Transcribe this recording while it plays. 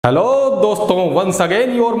Hello दोस्तों, once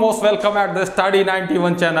again your most welcome at the study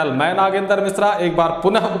 91 channel. मैं नागेंद्र मिश्रा एक बार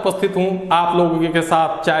पुनः उपस्थित हूं आप लोगों के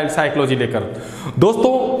साथ चाइल्ड साइकोलॉजी लेकर।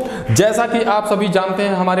 दोस्तों, जैसा कि आप सभी जानते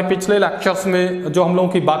हैं, हमारे पिछले लेक्चर्स में जो हम लोगों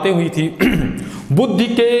की बातें हुई थी बुद्धि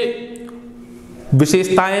के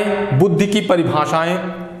विशेषताएं, बुद्धि की परिभाषाएं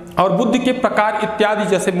और बुद्धि के प्रकार इत्यादि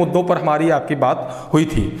जैसे मुद्दों पर हमारी आपकी बात हुई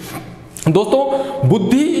थी। दोस्तों,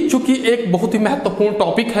 बुद्धि चूंकि एक बहुत ही महत्वपूर्ण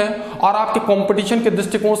टॉपिक है और आपके कंपटीशन के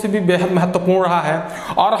दृष्टिकोण से भी बेहद महत्वपूर्ण रहा है,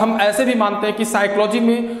 और हम ऐसे भी मानते हैं कि साइकोलॉजी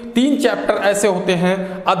में 3 चैप्टर ऐसे होते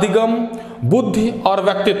हैं, अधिगम, बुद्धि और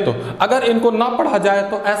व्यक्तित्व। अगर इनको ना पढ़ा जाए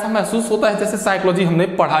तो ऐसा महसूस होता है जैसे साइकोलॉजी हमने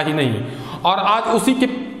पढ़ा ही नहीं। और आज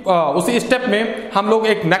उसी स्टेप में हम लोग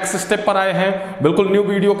एक नेक्स्ट स्टेप पर आए हैं, बिल्कुल न्यू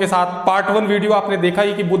वीडियो के साथ। पार्ट 1 वीडियो आपने देखा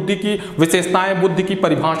ही कि बुद्धि की विशेषताएं, बुद्धि की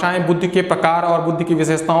परिभाषाएं, बुद्धि के प्रकार और बुद्धि की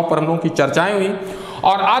विशेषताओं पर हम लोगों की चर्चाएं हुई।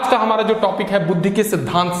 और आज का हमारा जो टॉपिक है बुद्धि के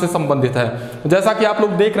सिद्धांत से संबंधित है। जैसा कि आप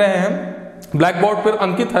लोग देख रहे हैं, ब्लैक बोर्ड पर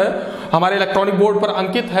अंकित है, हमारे इलेक्ट्रॉनिक बोर्ड पर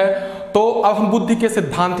अंकित है। तो अब हम बुद्धि के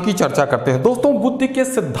सिद्धांत की चर्चा करते हैं। दोस्तों, बुद्धि के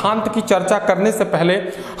सिद्धांत की चर्चा करने से पहले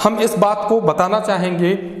हम इस बात को बताना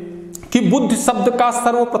चाहेंगे कि बुद्धि शब्द का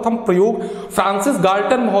सर्वप्रथम प्रयोग फ्रांसिस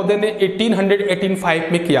गाल्टन महोदय ने 1885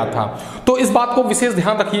 में किया था। तो इस बात को विशेष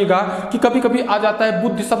ध्यान रखिएगा कि कभी कभी आ जाता है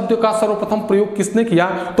बुद्धि शब्द का सर्वप्रथम प्रयोग किसने किया,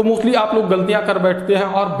 तो मोस्टली आप लोग गलतियां कर बैठते हैं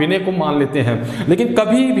और विनय को मान लेते हैं। लेकिन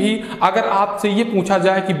कभी भी अगर आपसे ये पूछा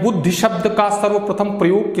जाए कि बुद्धि शब्द का सर्वप्रथम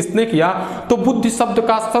प्रयोग किसने किया, तो बुद्धि शब्द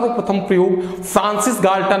का सर्वप्रथम प्रयोग फ्रांसिस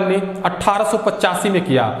गाल्टन ने 1885 में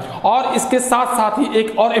किया। और इसके साथ साथ ही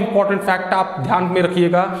एक और इंपॉर्टेंट फैक्ट आप ध्यान में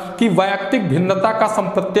रखिएगा कि वैयक्तिक भिन्नता का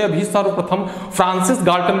संप्रत्यय भी सर्वप्रथम फ्रांसिस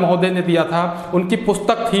गाल्टन महोदय ने दिया था। उनकी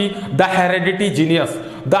पुस्तक थी the heredity genius.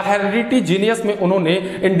 The heredity genius में उन्होंने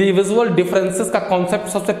इंडिविजुअल डिफरेंसेस का कॉन्सेप्ट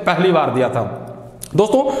सबसे पहली बार दिया था।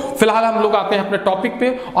 दोस्तों, फिलहाल हम लोग आते हैं अपने टॉपिक पे,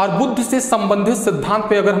 और बुद्धि से संबंधित सिद्धांत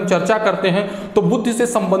पे अगर हम चर्चा करते हैं तो बुद्धि से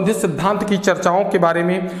संबंधित सिद्धांत की चर्चाओं के बारे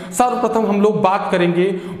में सर्वप्रथम हम लोग बात करेंगे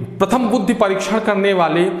प्रथम बुद्धि परीक्षण करने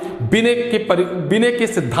वाले विनय के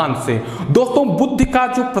सिद्धांत से। दोस्तों, बुद्धि का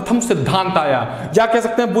जो प्रथम सिद्धांत आया, या कह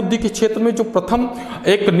सकते हैं बुद्धि के क्षेत्र में जो प्रथम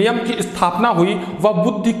एक नियम की स्थापना हुई, वह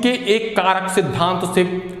बुद्धि के एक कारक सिद्धांत से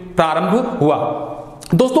प्रारंभ हुआ।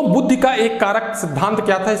 दोस्तों, बुद्धि का एक कारक सिद्धांत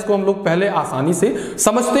क्या था, इसको हम लोग पहले आसानी से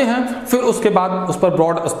समझते हैं, फिर उसके बाद उस पर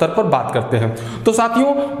ब्रॉड स्तर पर बात करते हैं। तो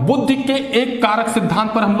साथियों, बुद्धि के एक कारक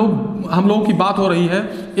सिद्धांत पर हम लोगों की बात हो रही है।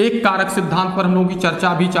 एक कारक सिद्धांत पर हम लोगों की चर्चा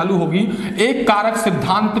अभी चालू होगी। एक कारक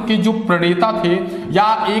सिद्धांत के जो प्रणेता थे, या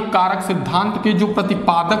एक कारक सिद्धांत के जो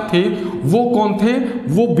प्रतिपादक थे, वो कौन थे?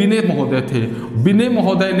 वो विनय महोदय थे। विनय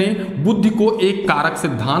महोदय ने बुद्धि को एक कारक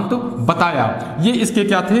सिद्धांत बताया। ये इसके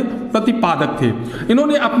क्या थे? प्रतिपादक थे।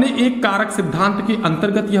 इन्होंने अपने एक कारक सिद्धांत के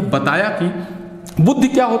अंतर्गत यह बताया कि बुद्धि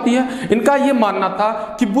क्या होती है। इनका यह मानना था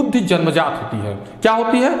कि बुद्धि जन्मजात होती है। क्या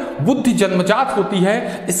होती है? बुद्धि जन्मजात होती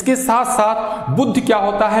है। इसके साथ साथ बुद्धि क्या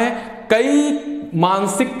होता है? कई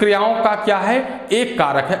मानसिक क्रियाओं का क्या है? एक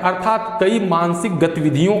कारक है, अर्थात कई मानसिक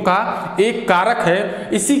गतिविधियों का एक कारक है।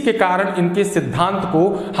 इसी के कारण इनके सिद्धांत को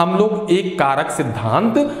हम लोग एक कारक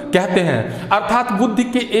सिद्धांत कहते हैं। अर्थात बुद्धि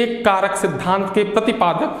के एक कारक सिद्धांत के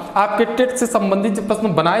प्रतिपादक आपके टेट से संबंधित जब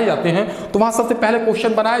प्रश्न बनाए जाते हैं तो वहां सबसे पहले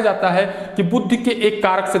क्वेश्चन बनाया जाता है कि बुद्धि के एक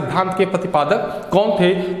कारक सिद्धांत के प्रतिपादक कौन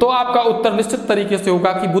थे, तो आपका उत्तर निश्चित तरीके से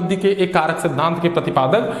होगा कि बुद्धि के एक कारक सिद्धांत के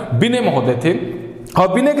प्रतिपादक विनय महोदय थे।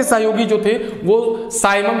 और विनय के सहयोगी जो थे वो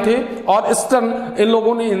साइमन थे, और स्टर्न, इन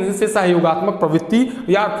लोगों ने इनसे सहयोगात्मक प्रवृत्ति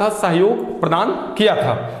या अर्थात सहयोग प्रदान किया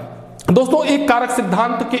था। दोस्तों, एक कारक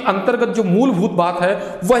सिद्धांत के अंतर्गत जो मूलभूत बात है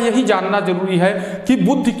वह यही जानना जरूरी है कि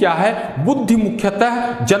बुद्धि क्या है। बुद्धि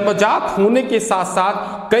मुख्यतः जन्मजात होने के साथ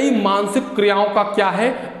साथ कई मानसिक क्रियाओं का क्या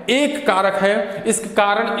है? एक कारक है। इस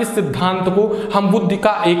कारण इस सिद्धांत को हम बुद्धि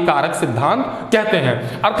का एक कारक सिद्धांत कहते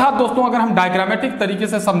हैं। अर्थात दोस्तों, अगर हम डायग्रामेटिक तरीके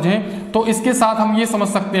से समझें तो इसके साथ हम ये समझ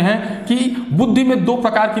सकते हैं कि बुद्धि में 2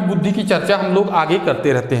 प्रकार की बुद्धि की चर्चा हम लोग आगे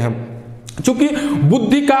करते रहते हैं। चूंकि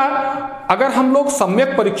बुद्धि का अगर हम लोग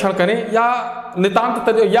सम्यक परीक्षण करें या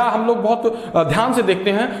नितांत या हम लोग बहुत ध्यान से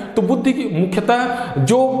देखते हैं तो बुद्धि की मुख्यतः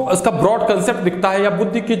जो इसका ब्रॉड कंसेप्ट दिखता है या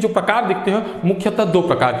बुद्धि के जो प्रकार दिखते हैं मुख्यतः 2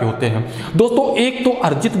 प्रकार के होते हैं। दोस्तों, एक तो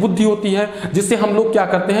अर्जित बुद्धि होती है, जिससे हम लोग क्या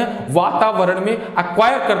करते हैं? वातावरण में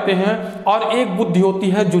एक्वायर करते हैं। और एक बुद्धि होती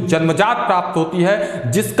है जो जन्मजात प्राप्त होती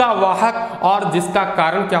है, जिसका वाहक और जिसका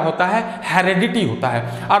कारण क्या होता है? हेरेडिटी होता है।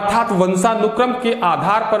 अर्थात वंशानुक्रम के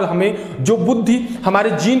आधार पर हमें जो बुद्धि हमारे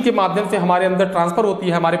जीन के माध्यम से हमारे अंदर ट्रांसफर होती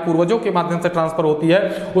है, हमारे पूर्वजों के माध्यम से ट्रांसफर होती है,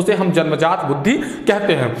 उसे हम जन्मजात बुद्धि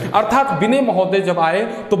कहते हैं। अर्थात विनय महोदय जब आए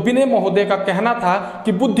तो विनय महोदय का कहना था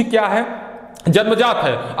कि बुद्धि क्या है? जन्मजात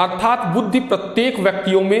है। अर्थात बुद्धि प्रत्येक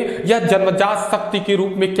व्यक्तियों में यह जन्मजात शक्ति के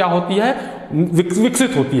रूप में क्या होती है?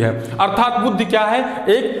 विकसित होती है। अर्थात बुद्धि क्या है,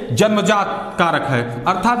 एक जन्मजात कारक है।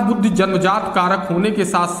 अर्थात बुद्धि जन्मजात कारक होने के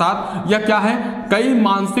साथ साथ यह क्या है, कई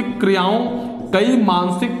मानसिक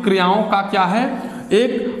क्रियाओं का क्या है,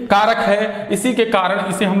 एक कारक है। इसी के कारण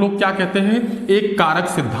इसे हम लोग क्या कहते हैं, एक कारक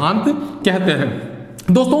सिद्धांत कहते हैं।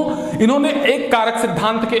 दोस्तों इन्होंने एक कारक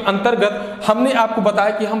सिद्धांत के अंतर्गत हमने आपको बताया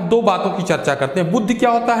कि हम दो बातों की चर्चा करते हैं। बुद्धि क्या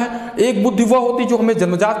होता है, एक बुद्धि वह होती है जो हमें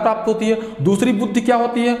जन्मजात प्राप्त होती है, दूसरी बुद्धि क्या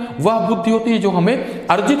होती है, वह बुद्धि होती है जो हमें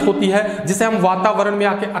अर्जित होती है, जिसे हम वातावरण में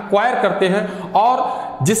आके एक्वायर करते हैं और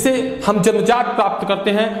जिसे हम जन्मजात प्राप्त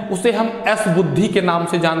करते हैं उसे हम एस बुद्धि के नाम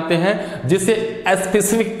से जानते हैं, जिसे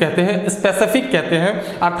स्पेसिफिक कहते हैं,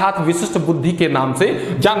 अर्थात विशिष्ट बुद्धि के नाम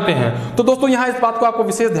से जानते हैं। तो दोस्तों यहाँ इस बात को आपको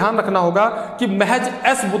विशेष ध्यान रखना होगा कि महज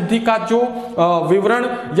एस बुद्धि का जो विवरण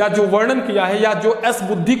या जो वर्णन किया है, या जो एस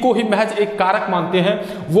बुद्धि को ही महज एक कारक मानते हैं,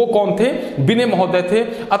 वो कौन थे, बिने महोदय थे।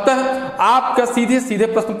 अतः आपका सीधे सीधे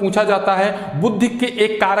प्रश्न पूछा जाता है, बुद्धि के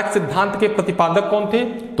एक कारक सिद्धांत के प्रतिपादक कौन थे,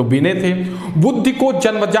 तो बिने थे। बुद्धि को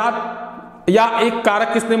जन्मजात या एक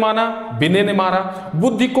कारक किसने माना, बिने ने माना।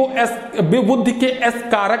 बुद्धि के एस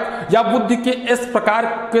कारक या बुद्धि के एस प्रकार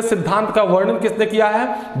के सिद्धांत का वर्णन किसने किया है,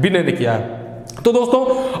 बिने ने किया है। तो दोस्तों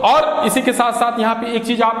और इसी के साथ साथ यहाँ पे एक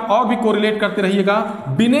चीज आप और भी कोरिलेट करते रहिएगा,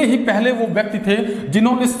 बिने ही पहले वो व्यक्ति थे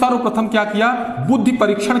जिन्होंने सर्वप्रथम क्या किया, बुद्धि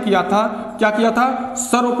परीक्षण किया था। क्या किया था,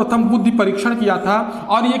 सर्वप्रथम बुद्धि परीक्षण किया था।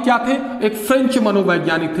 और ये क्या थे, एक फ्रेंच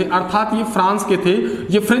मनोवैज्ञानिक थे, अर्थात ये फ्रांस के थे,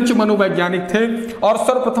 ये फ्रेंच मनोवैज्ञानिक थे। और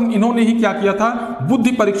सर्वप्रथम इन्होंने ही क्या किया था,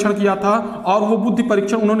 बुद्धि परीक्षण किया था। और वो बुद्धि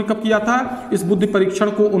परीक्षण उन्होंने कब किया था, इस बुद्धि परीक्षण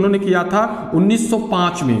को उन्होंने किया था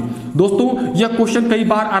 1905 में। दोस्तों यह क्वेश्चन कई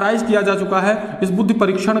बार अराइज किया जा चुका है। इस बुद्धि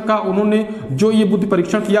परीक्षण का उन्होंने जो ये बुद्धि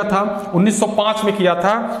परीक्षण किया था 1905 में किया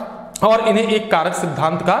था, और इन्हें एक कारक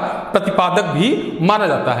सिद्धांत का प्रतिपादक भी माना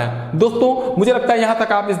जाता है। दोस्तों मुझे लगता है यहां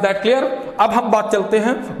तक आप इज दैट क्लियर। अब हम बात चलते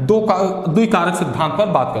हैं द्विकारक सिद्धांत पर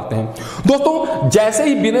बात करते हैं। दोस्तों जैसे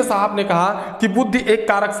ही बिने साहब ने कहा कि बुद्धि एक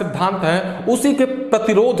कारक सिद्धांत है, उसी के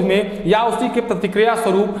प्रतिरोध में या उसी के प्रतिक्रिया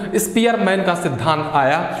स्वरूप स्पीयरमैन का सिद्धांत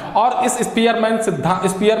आया। और इस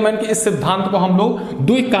स्पीयरमैन के इस सिद्धांत को हम लोग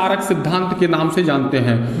द्विकारक सिद्धांत के नाम से जानते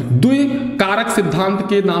हैं, द्विकारक सिद्धांत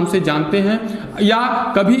के नाम से जानते हैं। या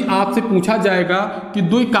कभी आपसे पूछा जाएगा कि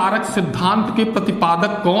द्विकारक सिद्धांत के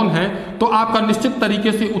प्रतिपादक कौन है, तो आपका निश्चित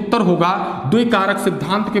तरीके से उत्तर होगा द्विकारक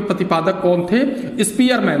सिद्धांत के प्रतिपादक कौन थे,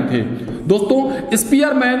 स्पीयरमैन थे। दोस्तों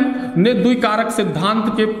स्पीयरमैन ने द्विकारक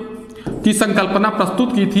सिद्धांत की संकल्पना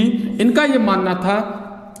प्रस्तुत की थी। इनका यह मानना था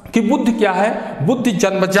कि बुद्धि क्या है, बुद्धि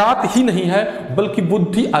जन्मजात ही नहीं है बल्कि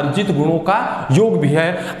बुद्धि अर्जित गुणों का योग भी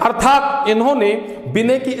है। अर्थात इन्होंने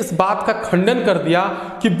बिने की इस बात का खंडन कर दिया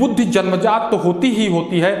कि बुद्धि जन्मजात तो होती ही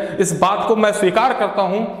होती है, इस बात को मैं स्वीकार करता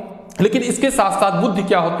हूं, लेकिन इसके साथ साथ बुद्धि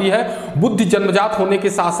क्या होती है, बुद्धि जन्मजात होने के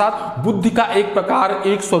साथ साथ बुद्धि का एक प्रकार,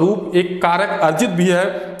 एक स्वरूप, एक कारक अर्जित भी है।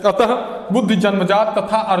 अतः बुद्धि जन्मजात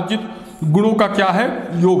तथा अर्जित गुणों का क्या है,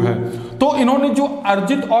 योग है। तो इन्होंने जो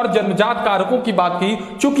अर्जित और जन्मजात कारकों की बात की,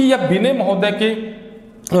 चूंकि यह बिने महोदय के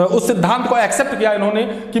उस सिद्धांत को एक्सेप्ट किया इन्होंने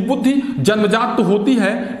कि बुद्धि जन्मजात तो होती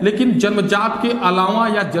है, लेकिन जन्मजात के अलावा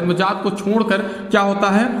या जन्मजात को छोड़कर क्या होता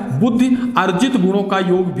है, बुद्धि अर्जित गुणों का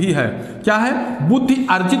योग भी है। क्या है, बुद्धि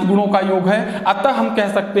अर्जित गुणों का योग है। अतः हम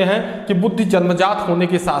कह सकते हैं कि बुद्धि जन्मजात होने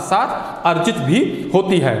के साथ साथ अर्जित भी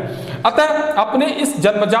होती है। अतः अपने इस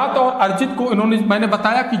जन्मजात और अर्जित को इन्होंने, मैंने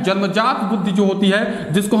बताया कि जन्मजात बुद्धि जो होती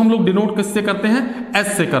है, जिसको हम लोग डिनोट किससे करते हैं,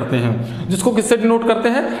 एस से करते हैं। जिसको किससे डिनोट करते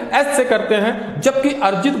हैं, एस से करते हैं। जबकि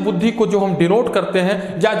अर्जित बुद्धि को जो हम डिनोट करते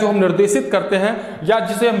हैं या जो हम निर्देशित करते हैं या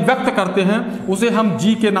जिसे हम व्यक्त करते हैं, उसे हम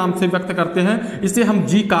जी के नाम से व्यक्त करते हैं। इसे हम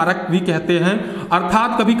जी कारक भी कहते हैं।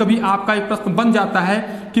 अर्थात कभी कभी आपका एक प्रश्न बन जाता है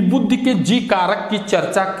कि बुद्धि के जी कारक की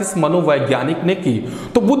चर्चा किस मनोवैज्ञानिक ने की,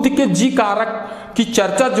 तो बुद्धि के जी कारक की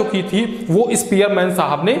चर्चा जो की थी वो स्पीयरमैन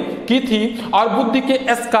साहब ने की थी। और बुद्धि के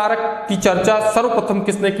एस कारक की चर्चा सर्वप्रथम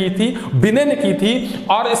किसने की थी, बिने ने की थी।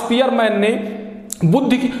 और स्पीयरमैन ने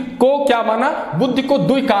बुद्धि को क्या माना, बुद्धि को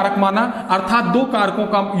द्विकारक माना, अर्थात दो कारकों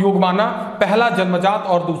का योग माना, पहला जन्मजात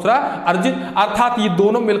और दूसरा अर्जित। अर्थात ये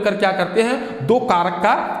दोनों मिलकर क्या करते हैं, दो कारक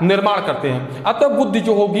का निर्माण करते हैं। अतः बुद्धि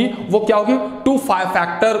जो होगी वो क्या होगी, 2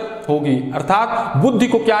 फैक्टर होगी। अर्थात बुद्धि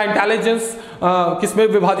को क्या, इंटेलिजेंस किसमें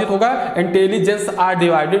विभाजित होगा, intelligence are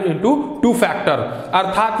divided into 2 factor.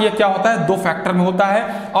 अर्थात ये क्या होता है, 2 फैक्टर में होता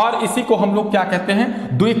है। और इसी को हम लोग क्या कहते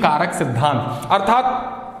हैं, द्विकारक सिद्धांत।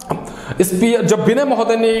 अर्थात जब विनय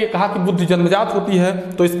महोदय ने ये कहा कि बुद्धि जन्मजात होती है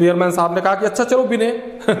तो स्पीयरमैन साहब ने कहा कि अच्छा चलो विनय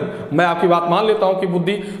मैं आपकी बात मान लेता हूं कि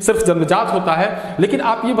बुद्धि सिर्फ जन्मजात होता है, लेकिन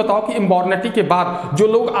आप ये बताओ कि इमॉर्निटी के बाद जो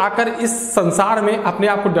लोग आकर इस संसार में अपने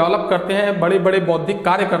आप को डेवलप करते हैं, बड़े बड़े बौद्धिक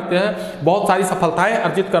कार्य करते हैं, बहुत सारी सफलताएं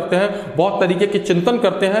अर्जित करते हैं, बहुत तरीके के चिंतन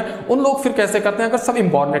करते हैं, उन लोग फिर कैसे करते हैं? अगर सब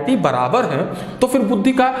इमॉर्निटी बराबर है तो फिर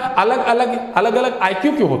बुद्धि का अलग अलग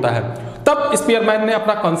IQ क्यों होता है? तब स्पीयरमैन ने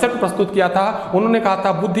अपना कॉन्सेप्ट प्रस्तुत किया था। उन्होंने कहा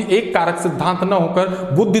था बुद्धि एक कारक सिद्धांत न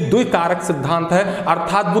होकर बुद्धि द्वि कारक सिद्धांत है,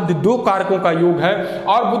 अर्थात बुद्धि दो कारकों का योग है,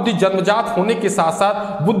 और बुद्धि जन्मजात होने के साथ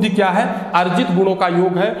साथ बुद्धि क्या है? अर्जित गुणों का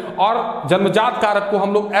योग है। और जन्मजात कारक को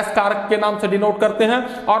हम लोग S कारक के नाम से डिनोट करते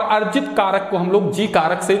हैं और अर्जित कारक को हम लोग G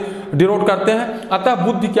कारक से डिनोट करते हैं। अतः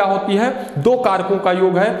बुद्धि क्या होती है? दो कारकों का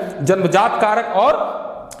योग है, जन्मजात कारक और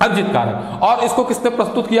अर्जित कारक। और इसको किसने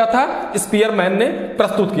प्रस्तुत किया था? स्पीयरमैन ने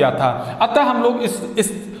प्रस्तुत किया था। अतः हम लोग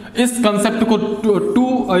इस कंसेप्ट को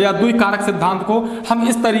टू या द्वि कारक सिद्धांत को हम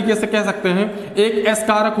इस तरीके से कह सकते हैं, एक S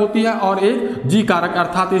कारक होती है और एक G कारक,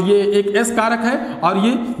 अर्थात ये एक S कारक है और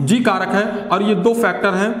ये G कारक है और ये दो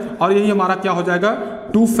फैक्टर हैं और यही हमारा क्या हो जाएगा?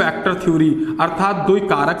 टू फैक्टर थ्योरी, अर्थात द्वि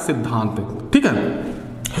कारक सिद्धांत। ठीक है।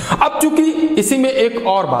 अब चूंकि इसी में एक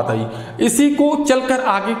और बात आई, इसी को चलकर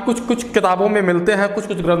आगे कुछ किताबों में मिलते हैं,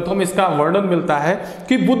 कुछ ग्रंथों में इसका वर्णन मिलता है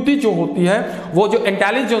कि बुद्धि जो होती है, वो जो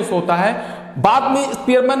इंटेलिजेंस होता है, बाद में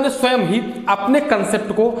स्पीयरमैन ने स्वयं ही अपने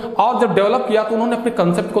कंसेप्ट को और जब डेवलप किया तो उन्होंने अपने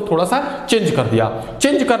कंसेप्ट को थोड़ा सा चेंज कर दिया।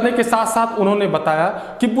 चेंज करने के साथ साथ उन्होंने बताया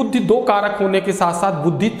कि बुद्धि दो कारक होने के साथ साथ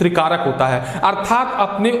बुद्धि त्रिकारक होता है,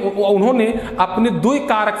 अर्थात उन्होंने अपने द्वि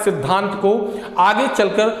कारक सिद्धांत को आगे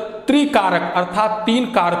चलकर त्रिकारक अर्थात तीन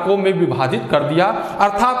कारकों में विभाजित कर दिया।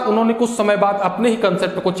 अर्थात उन्होंने कुछ समय बाद अपने ही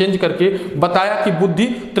कंसेप्ट को चेंज करके बताया कि बुद्धि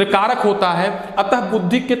त्रिकारक होता है। अतः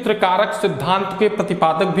बुद्धि के त्रिकारक सिद्धांत के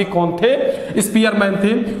प्रतिपादक भी कौन थे? स्पीयरमैन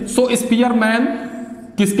थे। सो स्पीयरमैन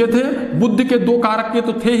किसके थे? बुद्धि के दो कारक के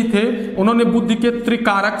तो थे ही थे, उन्होंने बुद्धि के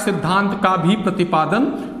त्रिकारक सिद्धांत का भी प्रतिपादन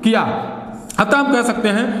किया। अतः हम कह सकते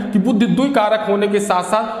हैं कि बुद्धि द्विकारक होने के साथ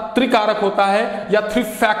साथ त्रिकारक होता है या थ्री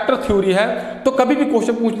फैक्टर थ्योरी है। तो कभी भी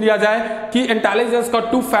क्वेश्चन पूछ लिया जाए कि इंटेलिजेंस का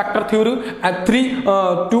two factor theory and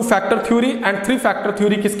three factor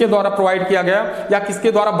theory किसके द्वारा प्रोवाइड किया गया या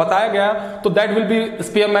किसके द्वारा बताया गया, तो that will be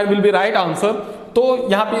Spearman will be right answer. तो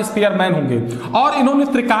यहाँ पे स्पीयरमैन होंगे। और इन्होंने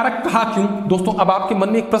त्रिकारक कहा क्यों? दोस्तों अब आपके मन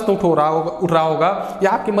में एक प्रश्न उठ रहा होगा या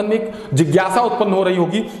आपके मन में एक जिज्ञासा उत्पन्न हो रही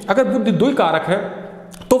होगी, अगर बुद्धि द्विकारक है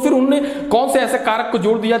तो फिर उन्होंने कौन से ऐसे कारक को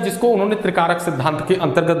जोड़ दिया जिसको उन्होंने त्रिकारक सिद्धांत के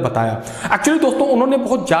अंतर्गत बताया? एक्चुअली दोस्तों उन्होंने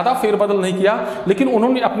बहुत ज्यादा फेरबदल नहीं किया, लेकिन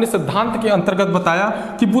उन्होंने अपने सिद्धांत के अंतर्गत बताया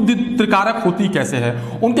कि बुद्धि त्रिकारक होती कैसे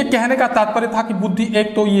है। उनके कहने का तात्पर्य था कि बुद्धि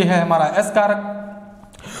एक तो ये है हमारा S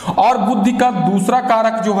कारक और बुद्धि का दूसरा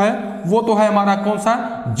कारक जो है वो तो है हमारा कौन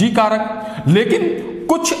सा? G कारक। लेकिन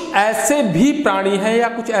कुछ ऐसे भी प्राणी हैं या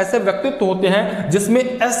कुछ ऐसे व्यक्तित्व होते हैं जिसमें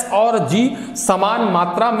S और G समान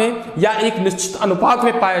मात्रा में या एक निश्चित अनुपात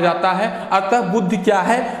में पाया जाता है। अतः बुद्धि क्या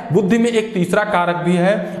है? बुद्धि में एक तीसरा कारक भी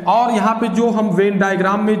है। और यहाँ पे जो हम वेन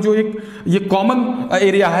डायग्राम में जो एक ये कॉमन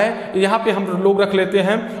एरिया है, यहाँ पे हम लोग रख लेते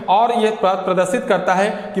हैं और ये प्रदर्शित करता है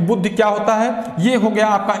कि बुद्धि क्या होता है। ये हो गया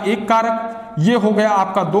आपका एक कारक, ये हो गया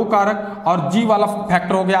आपका दो कारक और G वाला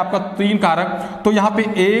फैक्टर हो गया आपका तीन कारक। तो यहाँ पे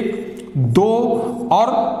एक, दो और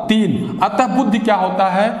तीन। अतः बुद्धि क्या होता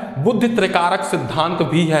है? बुद्धि त्रिकारक सिद्धांत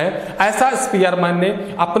भी है, ऐसा स्पीयरमैन ने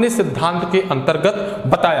अपने सिद्धांत के अंतर्गत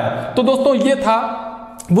बताया। तो दोस्तों ये था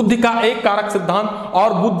बुद्धि का एक कारक सिद्धांत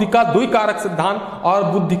और बुद्धि का द्विकारक सिद्धांत और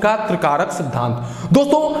बुद्धि का त्रिकारक सिद्धांत।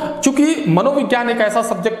 दोस्तों चूंकि मनोविज्ञान एक ऐसा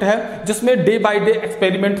सब्जेक्ट है जिसमें डे बाय डे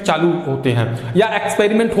एक्सपेरिमेंट चालू होते हैं या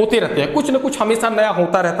एक्सपेरिमेंट होते रहते हैं, कुछ ना कुछ हमेशा नया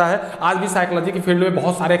होता रहता है। आज भी साइकोलॉजी की फील्ड में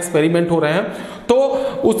बहुत सारे एक्सपेरिमेंट हो रहे हैं। तो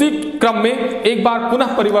उसी क्रम में एक बार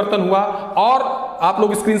पुनः परिवर्तन हुआ और आप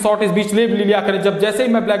लोग स्क्रीनशॉट इस बीच ले लिया करें। जब जैसे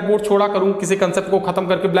ही मैं ब्लैक बोर्ड छोड़ा करूं, किसी कंसेप्ट को खत्म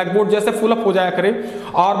करके ब्लैक बोर्ड जैसे फुल अप हो जाया करे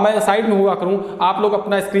और मैं साइड में हुआ करूं, आप लोग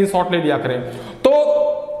अपना स्क्रीनशॉट ले लिया करें। तो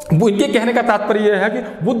इनके कहने का तात्पर्य यह है कि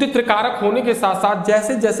बुद्धि त्रिकारक होने के साथ साथ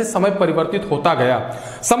जैसे जैसे समय परिवर्तित होता गया,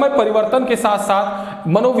 समय परिवर्तन के साथ साथ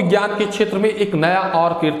मनोविज्ञान के क्षेत्र में एक नया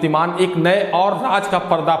और कीर्तिमान, एक नए और राज का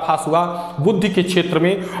पर्दाफाश हुआ बुद्धि के क्षेत्र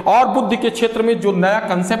में। और बुद्धि के क्षेत्र में जो नया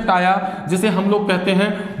कंसेप्ट आया जिसे हम लोग कहते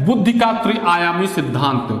हैं बुद्धि का त्रिआयामी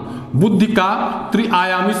सिद्धांत। बुद्धि का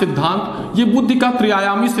त्रिआयामी सिद्धांत, ये बुद्धि का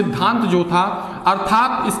त्रिआयामी सिद्धांत जो था,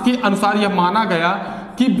 अर्थात इसके अनुसार यह माना गया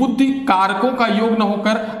कि बुद्धि कारकों का योग न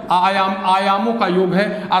होकर आयामों का योग है,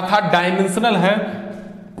 अर्थात डायमेंशनल है।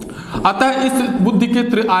 अतः इस बुद्धि के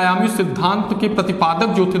त्रिआयामी सिद्धांत के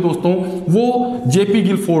प्रतिपादक जो थे दोस्तों वो जेपी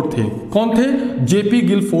गिलफोर्ड थे। कौन थे? जेपी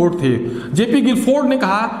गिलफोर्ड थे। जेपी गिलफोर्ड ने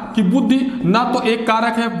कहा कि बुद्धि ना तो एक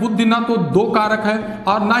कारक है, बुद्धि ना तो दो कारक है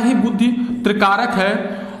और ना ही बुद्धि त्रिकारक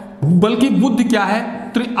है। बल्कि बुद्धि क्या है,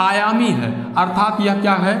 त्रिआयामी है, अर्थात यह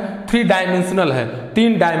क्या है, 3 डायमेंशनल है,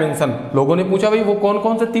 3 डायमेंशन। लोगों ने पूछा भाई वो कौन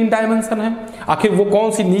कौन से 3 डायमेंशन है, आखिर वो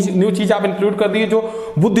कौन सी न्यू चीज आप इंक्लूड कर दिए जो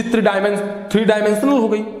बुद्धि 3 डायमेंशनल हो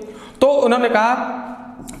गई। तो उन्होंने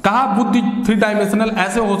कहा बुद्धि 3 डायमेंशनल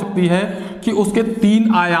ऐसे हो सकती है कि उसके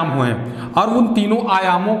 3 आयाम हुए और उन तीनों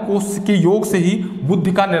आयामों के योग से ही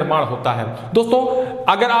बुद्धि का निर्माण होता है। दोस्तों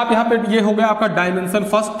अगर आप यहाँ पे, ये हो गया आपका डायमेंशन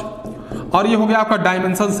फर्स्ट, और ये हो गया आपका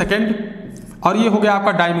डायमेंशन सेकेंड, और ये हो गया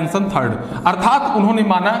आपका डायमेंशन थर्ड। अर्थात उन्होंने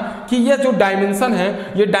माना कि ये जो डायमेंशन है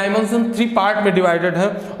ये डायमेंशन 3 पार्ट में डिवाइडेड है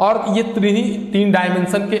और ये 3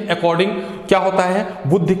 डायमेंशन के अकॉर्डिंग क्या होता है,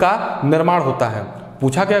 बुद्धि का निर्माण होता है।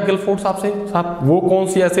 पूछा गया गिलफोर्ड साहब से, साहब वो कौन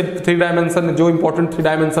सी ऐसे 3 डायमेंशन जो इंपॉर्टेंट 3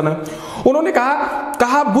 डायमेंशन है। उन्होंने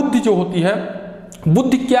कहा बुद्धि जो होती है,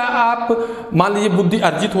 बुद्धि क्या आप मान लीजिए बुद्धि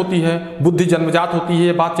अर्जित होती है, बुद्धि जन्मजात होती है,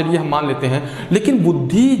 ये बात चलिए हम मान लेते हैं, लेकिन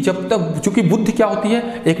बुद्धि जब तक, चूंकि बुद्धि क्या होती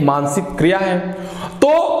है, एक मानसिक क्रिया है,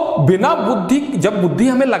 तो बिना बुद्धि, जब बुद्धि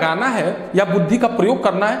हमें लगाना है या बुद्धि का प्रयोग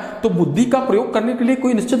करना है तो बुद्धि का प्रयोग करने के लिए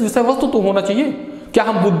कोई निश्चित विषय वस्तु तो होना चाहिए। क्या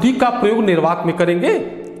हम बुद्धि का प्रयोग निर्वात में करेंगे?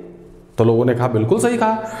 तो लोगों ने कहा बिल्कुल सही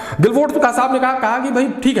कहा। गिलफोर्ड साहब ने कहा कि भाई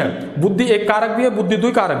ठीक है, बुद्धि एक कारक भी है, बुद्धि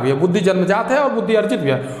 2 कारक भी है, बुद्धि जन्मजात है और बुद्धि अर्जित भी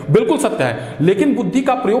है, बिल्कुल सत्य है, लेकिन बुद्धि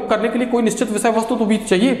का प्रयोग करने के लिए कोई निश्चित विषय वस्तु तो भी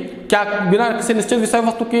चाहिए। क्या बिना किसी निश्चित विषय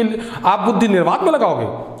वस्तु के आप बुद्धि निर्वात में लगाओगे?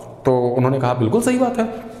 तो उन्होंने कहा बिल्कुल सही बात है।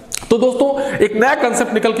 तो दोस्तों एक नया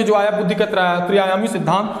कंसेप्ट निकल के जो आया बुद्धि का त्रिआयामी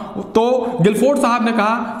सिद्धांत, तो गिलफोर्ड साहब ने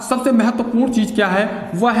कहा सबसे महत्वपूर्ण चीज क्या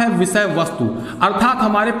है, वह है विषय वस्तु। अर्थात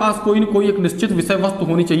हमारे पास कोई न कोई एक निश्चित विषय वस्तु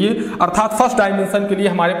होनी चाहिए, अर्थात फर्स्ट डायमेंशन के लिए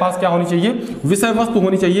हमारे पास क्या होनी चाहिए, विषय वस्तु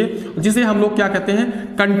होनी चाहिए, जिसे हम लोग क्या कहते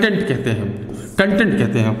हैं, कंटेंट कहते हैं, कंटेंट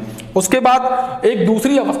कहते हैं। उसके बाद एक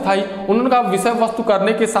दूसरी अवस्था ही उन्होंने कहा विषय वस्तु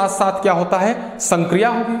करने के साथ साथ क्या होता है, संक्रिया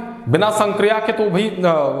होगी। बिना संक्रिया के तो भाई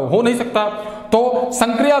हो नहीं सकता। तो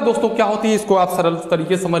संक्रिया दोस्तों क्या होती है, इसको आप सरल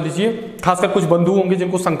तरीके से समझ लीजिए, खासकर कुछ बंधु होंगे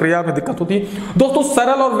जिनको संक्रिया में दिक्कत होती है। दोस्तों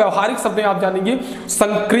सरल और व्यवहारिक शब्द आप जानेंगे।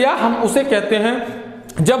 संक्रिया हम उसे कहते हैं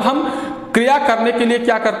जब हम क्रिया करने के लिए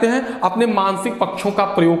क्या करते हैं, अपने मानसिक पक्षों का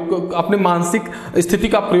प्रयोग, अपने मानसिक स्थिति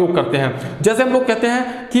का प्रयोग करते हैं। जैसे हम लोग कहते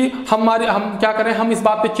हैं कि हम क्या कर रहे हैं, हम इस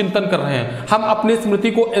बात पे चिंतन कर रहे हैं, हम अपनी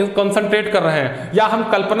स्मृति को कंसंट्रेट कर रहे हैं या हम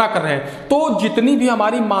कल्पना कर रहे हैं। तो जितनी भी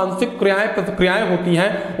हमारी मानसिक क्रियाएं प्रतिक्रियाएं होती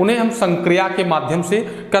हैं उन्हें हम संक्रिया के माध्यम से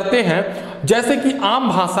करते हैं। जैसे कि आम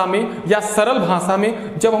भाषा में या सरल भाषा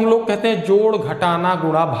में जब हम लोग कहते हैं जोड़ घटाना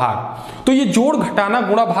गुणा भाग, तो ये जोड़ घटाना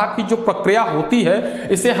गुणा भाग की जो प्रक्रिया होती है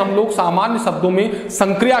इसे हम लोग सामान्य शब्दों में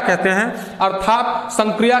संक्रिया कहते हैं। अर्थात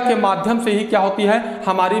संक्रिया के माध्यम से ही क्या होती है,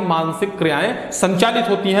 हमारी मानसिक क्रियाएं संचालित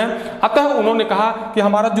होती हैं। अतः उन्होंने कहा कि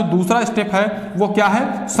हमारा जो दूसरा स्टेप है वो क्या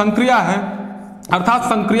है, संक्रिया है। अर्थात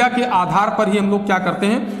संक्रिया के आधार पर ही हम लोग क्या करते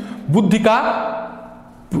हैं, बुद्धि का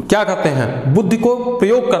क्या करते हैं, बुद्धि को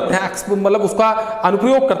प्रयोग करते हैं, मतलब उसका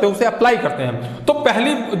अनुप्रयोग करते हैं, उसे अप्लाई करते हैं। तो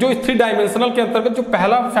पहली जो 3 डायमेंशनल के अंतर्गत जो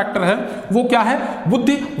पहला फैक्टर है वो क्या है,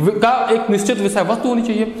 बुद्धि का एक निश्चित विषय वस्तु होनी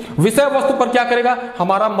चाहिए। विषय वस्तु पर क्या करेगा,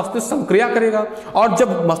 हमारा मस्तिष्क संक्रिया करेगा, और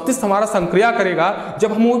जब मस्तिष्क हमारा संक्रिया करेगा,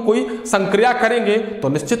 जब हम कोई संक्रिया करेंगे तो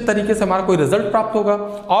निश्चित तरीके से हमारा कोई रिजल्ट प्राप्त होगा,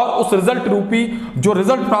 और उस रिजल्ट रूपी जो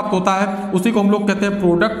रिजल्ट प्राप्त होता है उसी को हम लोग कहते हैं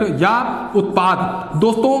प्रोडक्ट या उत्पाद।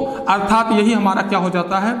 दोस्तों अर्थात यही हमारा क्या हो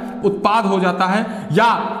जाता है, उत्पाद हो जाता है। या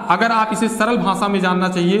अगर आप इसे सरल भाषा में जानना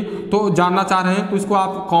चाहिए तो जानना चाह रहे हैं तो इसको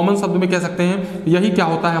आप कॉमन शब्द में कह सकते हैं, यही क्या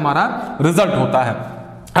होता है, हमारा रिजल्ट होता है।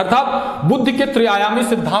 अर्थात बुद्धि के त्रिआयामी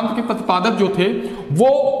सिद्धांत के प्रतिपादक जो थे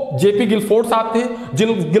वो जेपी गिलफोर्ड साहब थे।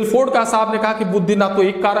 गिलफोर्ड का साहब ने कहा कि बुद्धि ना तो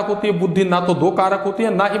 1 कारक होती है, बुद्धि ना तो 2 कारक होती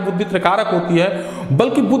है, ना ही बुद्धि त्रिकारक होती है,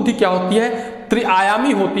 बल्कि बुद्धि क्या होती है,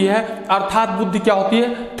 त्रिआयामी होती है। अर्थात बुद्धि क्या होती है,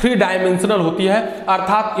 3 डायमेंशनल होती है।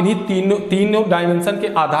 अर्थात इन्हीं तीनों डायमेंशन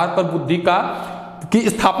के आधार पर बुद्धि की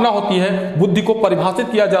स्थापना होती है, बुद्धि को परिभाषित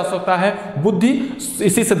किया जा सकता है, बुद्धि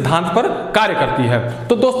इसी सिद्धांत पर कार्य करती है।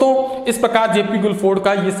 तो दोस्तों इस प्रकार जेपी गिलफोर्ड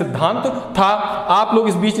का ये सिद्धांत था। आप लोग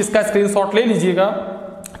इस बीच इसका स्क्रीनशॉट ले लीजिएगा।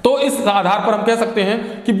 तो इस आधार पर हम कह सकते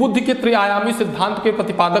हैं कि बुद्धि के त्रिआयामी सिद्धांत के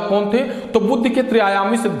प्रतिपादक कौन थे, तो बुद्धि के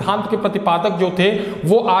त्रिआयामी सिद्धांत के प्रतिपादक जो थे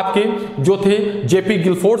वो आपके जो थे जेपी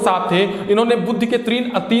गिलफोर्ड साहब थे। इन्होंने बुद्धि के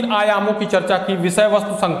 3 आयामों की चर्चा की, विषय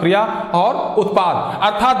वस्तु संक्रिया और उत्पाद।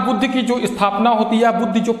 अर्थात बुद्धि की जो स्थापना होती है,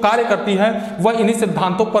 बुद्धि जो कार्य करती है वह इन्हीं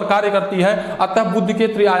सिद्धांतों पर कार्य करती है। अतः बुद्धि के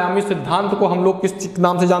त्रिआयामी सिद्धांत को हम लोग किस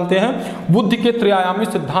नाम से जानते हैं, बुद्धि के त्रिआयामी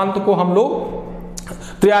सिद्धांत को हम लोग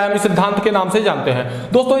त्रिआयामी सिद्धांत के नाम से जानते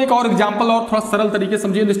हैं। दोस्तों एक और एग्जांपल और थोड़ा सरल तरीके से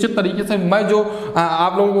समझिए, निश्चित तरीके से मैं जो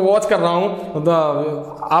आप लोगों को वॉच कर रहा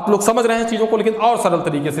हूं आप लोग समझ रहे हैं चीजों को, लेकिन और सरल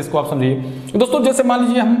तरीके से इसको आप समझिए। दोस्तों जैसे मान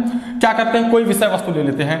लीजिए हम क्या करते हैं, कोई विषय वस्तु ले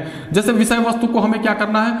लेते हैं। जैसे विषय वस्तु को हमें क्या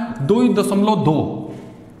करना है, 2.2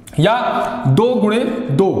 या 2 गुणे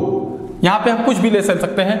 2, यहां पे हम कुछ भी ले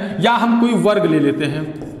सकते हैं, या हम कोई वर्ग ले लेते हैं,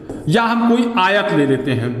 या हम कोई आयत ले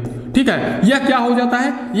लेते हैं। ठीक है, यह क्या हो जाता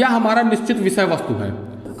है, यह हमारा निश्चित विषय वस्तु है,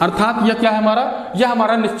 अर्थात यह क्या है हमारा, यह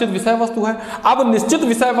हमारा निश्चित विषय वस्तु है। अब निश्चित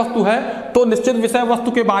विषय वस्तु है तो निश्चित विषय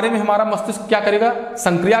वस्तु के बारे में हमारा मस्तिष्क क्या करेगा,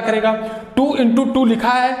 संक्रिया करेगा। 2 × 2 लिखा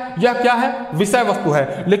है, यह क्या है, विषय वस्तु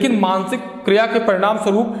है, लेकिन मानसिक क्रिया के परिणाम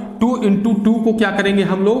स्वरूप 2 × 2 को क्या करेंगे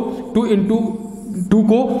हम लोग, 2 × 2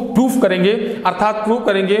 को प्रूफ करेंगे, अर्थात प्रूव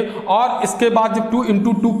करेंगे, और इसके बाद जब 2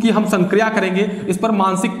 × 2 की हम संक्रिया करेंगे, इस पर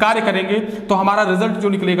मानसिक कार्य करेंगे, तो हमारा रिजल्ट जो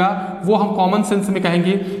निकलेगा वो हम कॉमन सेंस में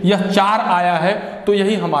कहेंगे यह 4 आया है, तो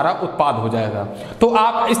यही हमारा उत्पाद हो जाएगा। तो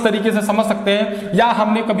आप इस तरीके से समझ सकते हैं। या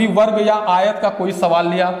हमने कभी वर्ग या आयत का कोई सवाल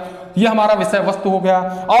लिया, ये हमारा विषय वस्तु हो गया,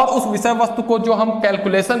 और उस विषय वस्तु को जो हम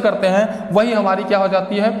कैलकुलेशन करते हैं वही हमारी क्या हो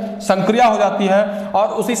जाती है, संक्रिया हो जाती है, और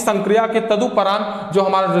उसी संक्रिया के तदुपरांत जो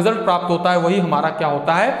हमारा रिजल्ट प्राप्त होता है वही हमारा क्या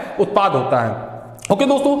होता है, उत्पाद होता है। ओके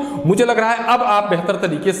दोस्तों, मुझे लग रहा है अब आप बेहतर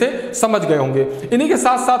तरीके से समझ गए होंगे। इन्हीं के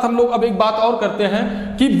साथ साथ हम लोग अब एक बात और करते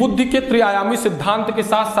हैं कि बुद्धि के त्रिआयामी सिद्धांत के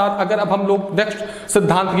साथ साथ अगर अब हम लोग नेक्स्ट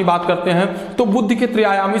सिद्धांत की बात करते हैं, तो बुद्धि के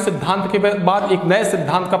त्रिआयामी सिद्धांत के बाद एक नए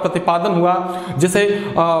सिद्धांत का प्रतिपादन हुआ, जिसे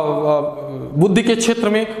बुद्धि के क्षेत्र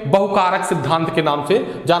में बहुकारक सिद्धांत के नाम से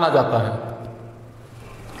जाना जाता है।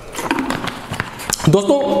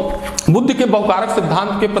 दोस्तों, बुद्धि के बहुकारक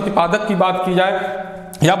सिद्धांत के प्रतिपादक की बात की जाए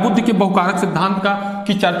या बुद्धि के बहुकारक सिद्धांत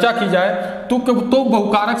की चर्चा की जाए, तो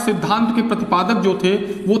बहुकारक सिद्धांत के प्रतिपादक जो थे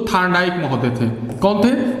वो थार्नडाइक महोदय थे। कौन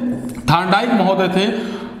थे? थार्नडाइक महोदय थे।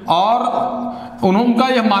 और उनका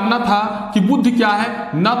यह मानना था कि बुद्धि क्या है,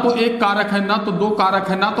 ना तो एक कारक है, ना तो 2 कारक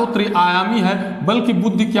है, ना तो त्रिआयामी है, बल्कि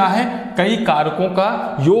बुद्धि क्या है, कई कारकों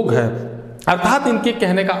का योग है। अर्थात इनके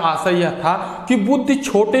कहने का आशय यह था कि बुद्धि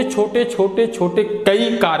छोटे छोटे छोटे छोटे कई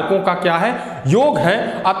कारकों का क्या है, योग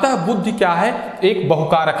है, अतः बुद्धि क्या है, एक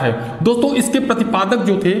बहुकारक है। दोस्तों, इसके प्रतिपादक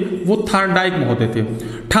जो थे वो थार्नडाइक महोदय थे।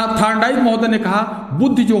 थार्नडाइक महोदय ने कहा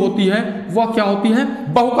बुद्धि जो होती है वह क्या होती है,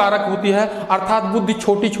 बहुकारक होती है, अर्थात बुद्धि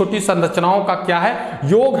छोटी छोटी संरचनाओं का क्या है,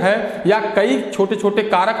 योग है, या कई छोटे छोटे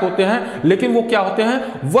कारक होते हैं, लेकिन वो क्या होते हैं,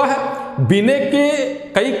 वह बिना के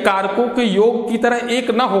कई कारकों के योग की तरह एक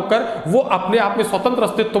ना होकर वो अपने आप में स्वतंत्र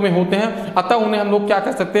अस्तित्व में होते हैं, अतः उन्हें हम लोग क्या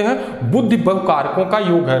कह सकते हैं, बुद्धि बहुकारकों का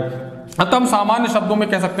योग है। अतः हम सामान्य शब्दों में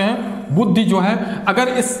कह सकते हैं बुद्धि जो है, अगर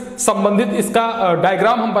इस संबंधित इसका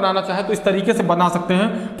डायग्राम हम बनाना चाहें तो इस तरीके से बना सकते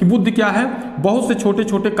हैं कि बुद्धि क्या है, बहुत से छोटे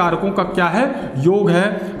छोटे कारकों का क्या है, योग है,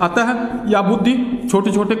 अतः या बुद्धि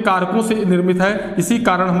छोटे छोटे कारकों से निर्मित है, इसी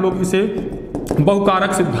कारण हम लोग इसे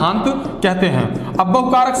बहुकारक सिद्धांत कहते हैं। अब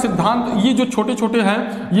बहुकारक सिद्धांत, ये जो छोटे छोटे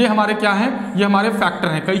हैं ये हमारे क्या हैं, ये हमारे फैक्टर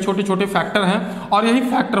हैं, कई छोटे छोटे फैक्टर हैं, और यही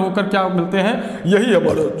फैक्टर होकर क्या मिलते हैं, यही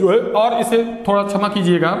हमारा जो है। और इसे थोड़ा क्षमा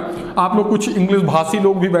कीजिएगा, आप लोग कुछ इंग्लिश भाषी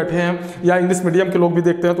लोग भी बैठे हैं या इंग्लिश मीडियम के लोग भी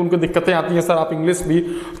देखते हैं तो उनको दिक्कतें आती हैं, सर आप इंग्लिश भी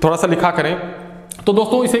थोड़ा सा लिखा करें। तो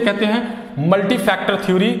दोस्तों, इसे कहते हैं मल्टी फैक्टर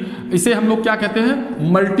थ्योरी। इसे हम लोग क्या कहते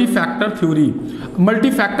हैं, multi factor theory. Multi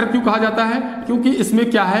factor क्यों कहा जाता है, क्योंकि इसमें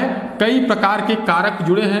क्या है, कई प्रकार के कारक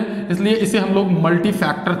जुड़े हैं, इसलिए इसे हम लोग मल्टी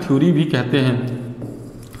फैक्टर थ्योरी भी कहते हैं।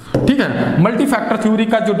 ठीक है, मल्टी फैक्टर थ्योरी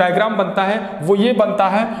का जो डायग्राम बनता है वो ये बनता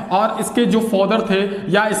है, और इसके जो फादर थे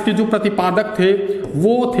या इसके जो प्रतिपादक थे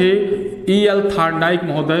वो थे E.L. थार्नडाइक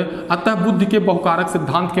महोदय। अतः बुद्धि के बहुकारक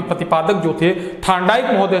सिद्धांत के प्रतिपादक जो थे थार्नडाइक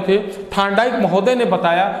महोदय थे। थार्नडाइक महोदय ने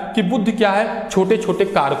बताया कि बुद्धि क्या है, छोटे छोटे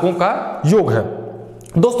कारकों का योग है।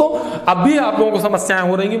 दोस्तों, अब भी आप लोगों को समस्याएं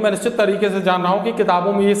हो रही हैं, मैं निश्चित तरीके से जान रहा हूं कि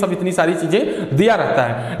किताबों में ये सब इतनी सारी चीजें दिया रहता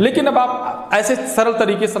है, लेकिन अब आप ऐसे सरल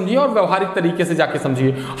तरीके से समझिए और व्यवहारिक तरीके से जाके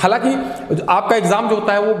समझिए। हालांकि आपका एग्जाम जो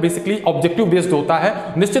होता है वो बेसिकली ऑब्जेक्टिव बेस्ड होता है,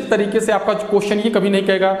 निश्चित तरीके से आपका क्वेश्चन ये कभी नहीं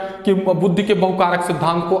कहेगा कि बुद्धि के बहुकारक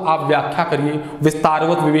सिद्धांत को आप व्याख्या करिए,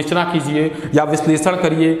 विस्तारवत विवेचना कीजिए, या विश्लेषण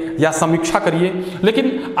करिए, या समीक्षा करिए,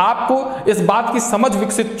 लेकिन आपको इस बात की समझ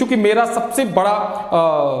विकसित, चूंकि मेरा सबसे बड़ा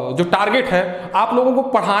जो टारगेट है आप लोगों को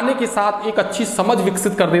पढ़ाने के साथ एक अच्छी समझ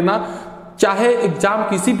विकसित कर देना, चाहे एग्जाम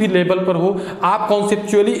किसी भी लेवल पर हो, आप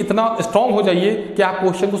कॉन्सेप्चुअली इतना स्ट्रांग हो जाइए कि आप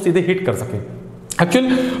क्वेश्चन को सीधे हिट कर सकें।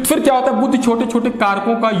 एक्चुअली फिर क्या होता है, बुद्धि छोटे छोटे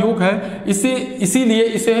कारकों का योग है, इसीलिए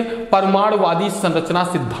इसे परमाणुवादी संरचना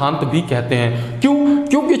सिद्धांत भी कहते हैं। क्यों?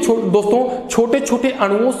 क्योंकि दोस्तों, छोटे छोटे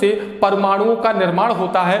अणुओं से परमाणुओं का निर्माण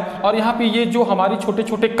होता है, और यहाँ पे ये जो हमारी छोटे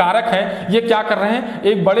छोटे कारक हैं ये क्या कर रहे हैं,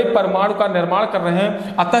 एक बड़े परमाणु का निर्माण कर रहे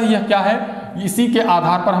हैं। अतः यह क्या है, इसी के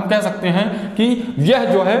आधार पर हम कह सकते हैं कि यह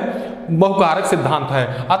जो है बहुकारक सिद्धांत है।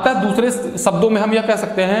 अतः दूसरे शब्दों में हम यह कह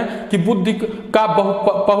सकते हैं कि बुद्धि का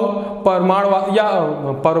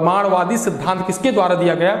परमाणुवादी सिद्धांत किसके द्वारा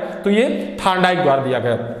दिया गया, तो ये थार्नडाइक द्वारा दिया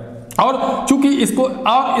गया। और चूंकि इसको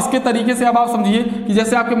और इसके तरीके से अब आप समझिए कि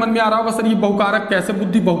जैसे आपके मन में आ रहा होगा सर ये बहुकारक कैसे,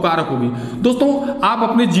 बुद्धि बहुकारक होगी। दोस्तों आप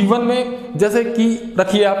अपने जीवन में जैसे कि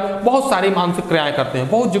रखिए आप बहुत सारी मानसिक क्रियाएं करते हैं,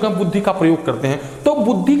 बहुत जगह बुद्धि का प्रयोग करते हैं। तो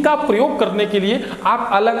बुद्धि का प्रयोग करने के लिए आप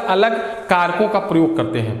अलग अलग कारकों का प्रयोग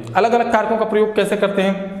करते हैं। अलग अलग कारकों का प्रयोग कैसे करते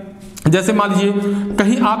हैं? जैसे मान लीजिए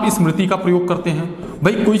कहीं आप स्मृति का प्रयोग करते हैं,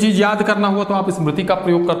 भाई कोई चीज याद करना हुआ तो आप स्मृति का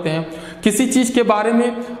प्रयोग करते हैं। किसी चीज के बारे में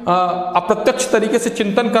अप्रत्यक्ष तरीके से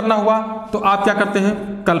चिंतन करना हुआ तो आप क्या करते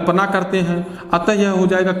हैं? कल्पना करते हैं। अतः यह हो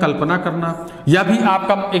जाएगा कल्पना करना, यह भी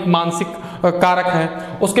आपका एक मानसिक कारक है।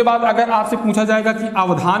 उसके बाद अगर आपसे पूछा जाएगा कि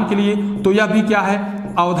अवधान के लिए, तो यह भी क्या है?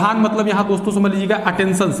 अवधान मतलब यहाँ दोस्तों समझ लीजिएगा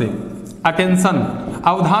अटेंशन से, अटेंशन।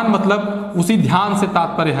 अवधान मतलब उसी ध्यान से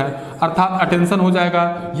तात्पर्य है, अर्थात अटेंशन हो जाएगा,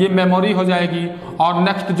 ये मेमोरी हो जाएगी। और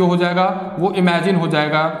नेक्स्ट जो हो जाएगा वो इमेजिन हो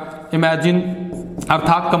जाएगा, इमेजिन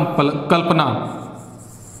अर्थात कल्पना।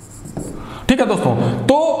 ठीक है दोस्तों,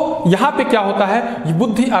 तो यहां पे क्या होता है?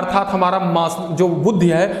 बुद्धि अर्थात हमारा जो बुद्धि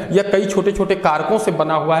है यह कई छोटे छोटे कारकों से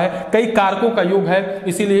बना हुआ है, कई कारकों का योग है,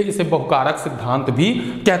 इसीलिए इसे बहुकारक सिद्धांत भी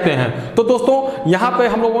कहते हैं। तो दोस्तों यहां पे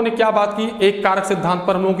हम लोगों ने क्या बात की? एक कारक सिद्धांत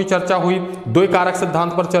पर हम लोगों की चर्चा हुई, द्वि कारक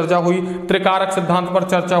सिद्धांत पर चर्चा हुई, त्रिकारक सिद्धांत पर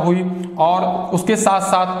चर्चा हुई, और उसके साथ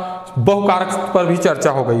साथ बहुकारक पर भी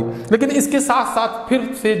चर्चा हो गई। लेकिन इसके साथ साथ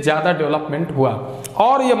फिर से ज्यादा डेवलपमेंट हुआ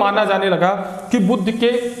और यह माना जाने लगा कि बुद्धि के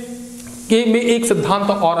में एक सिद्धांत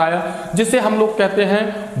और आया जिसे हम लोग कहते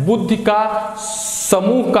हैं बुद्धि का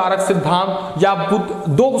समूह कारक सिद्धांत, या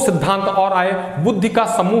दो सिद्धांत और आए, बुद्धि का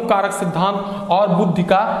समूह कारक सिद्धांत और बुद्धि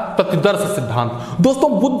का प्रतिदर्श सिद्धांत। दोस्तों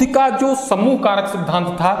बुद्धि का जो समूह कारक सिद्धांत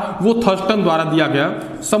था वो थर्स्टन द्वारा दिया गया।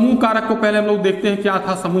 समूह कारक को पहले हम लोग देखते हैं क्या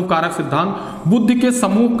था समूह कारक सिद्धांत। बुद्धि के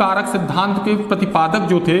समूह कारक सिद्धांत के प्रतिपादक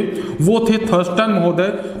जो थे वो थे थर्स्टन महोदय।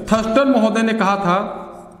 थर्स्टन महोदय ने कहा था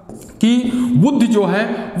कि बुद्धि जो है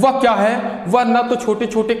वह क्या है? वह न तो छोटे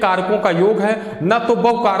छोटे कारकों का योग है, न तो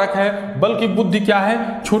बहुकारक है, बल्कि बुद्धि क्या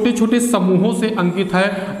है? छोटे छोटे समूहों से अंकित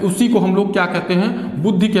है। उसी को हम लोग क्या कहते हैं?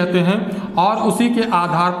 बुद्धि कहते हैं। और उसी के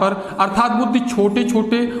आधार पर अर्थात बुद्धि छोटे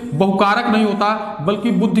छोटे बहुकारक नहीं होता,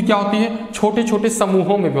 बल्कि बुद्धि क्या होती है? छोटे छोटे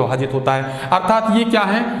समूहों में विभाजित होता है। अर्थात ये क्या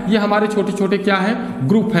है? ये हमारे छोटे छोटे क्या है?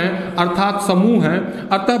 ग्रुप हैं, अर्थात समूह हैं।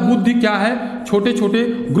 अतः बुद्धि क्या है? छोटे छोटे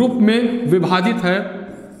ग्रुप में विभाजित है।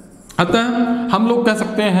 अतः हम लोग कह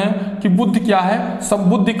सकते हैं कि बुद्धि क्या है? सब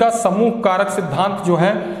बुद्धि का समूह कारक सिद्धांत जो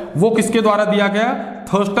है वो किसके द्वारा दिया गया?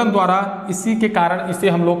 थर्स्टन द्वारा। इसी के कारण इसे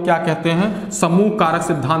हम लोग क्या कहते हैं? समूह कारक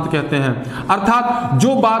सिद्धांत कहते हैं। अर्थात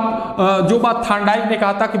जो बात थार्नडाइक ने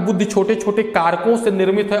कहा था कि बुद्धि छोटे छोटे कारकों से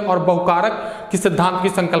निर्मित है और बहुकारक की सिद्धांत की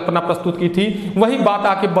संकल्पना प्रस्तुत की थी, वही बात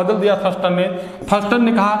आके बदल दिया थर्स्टन ने। थर्स्टन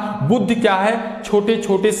ने कहा बुद्धि क्या है? छोटे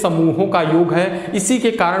छोटे समूहों का योग है, इसी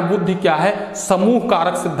के कारण बुद्धि क्या है? समूह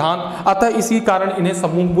कारक सिद्धांत। अतः इसी कारण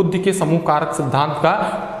इन्हें बुद्धि के समूह कारक सिद्धांत का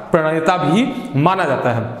प्रणेता भी माना जाता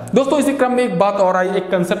है। दोस्तों इसी क्रम में एक बात और आई, एक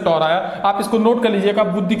कंसेप्ट और आया, आप इसको नोट कर लीजिएगा।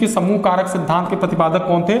 बुद्धि के समूह कारक सिद्धांत के प्रतिपादक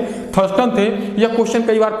कौन थे? थर्स्टन थे। यह क्वेश्चन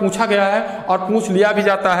कई बार पूछा गया है और पूछ लिया भी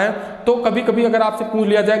जाता है। तो कभी कभी अगर आपसे पूछ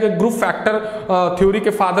लिया जाए कि ग्रुप फैक्टर थ्योरी के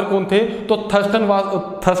फादर कौन थे, तो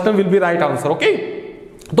Thurston will be right answer. Okay,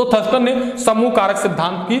 तो थर्स्टन ने समूह कारक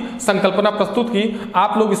सिद्धांत की संकल्पना प्रस्तुत की।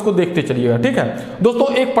 आप लोग इसको देखते चलिएगा, ठीक है दोस्तों।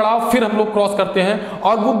 एक पड़ाव फिर हम लोग क्रॉस करते हैं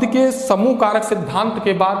और बुद्धि के समूह कारक सिद्धांत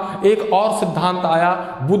के बाद एक और सिद्धांत आया,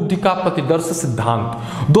 बुद्धि का प्रतिदर्श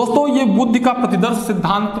सिद्धांत। दोस्तों ये बुद्धि का प्रतिदर्श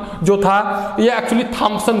सिद्धांत जो था ये एक्चुअली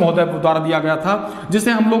थॉमसन महोदय द्वारा दिया गया था,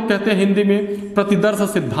 जिसे हम लोग कहते हैं हिंदी में प्रतिदर्श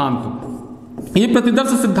सिद्धांत। ये प्रतिदर्श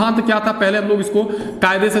सिद्धांत क्या था? पहले हम लोग इसको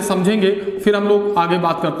कायदे से समझेंगे, फिर हम लोग आगे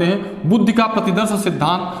बात करते हैं। बुद्धि का प्रतिदर्श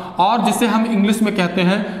सिद्धांत, और जिसे हम इंग्लिश में कहते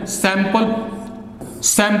हैं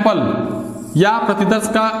सैंपल या प्रतिदर्श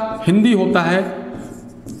का हिंदी होता है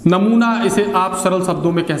नमूना, इसे आप सरल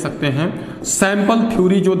शब्दों में कह सकते हैं। सैंपल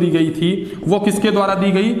थ्योरी जो दी गई थी वो किसके द्वारा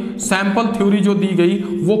दी गई? सैंपल थ्योरी जो दी गई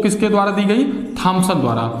वो किसके द्वारा दी गई? थॉमसन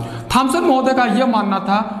द्वारा। थॉमसन महोदय का यह मानना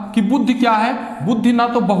था कि बुद्धि क्या है? बुद्धि ना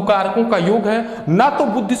तो बहुकारकों का योग है, ना तो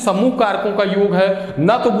बुद्धि समूह कारकों का योग है,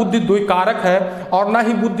 ना तो बुद्धि द्विकारक है, और ना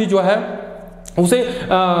ही बुद्धि जो है उसे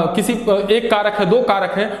किसी एक कारक है, दो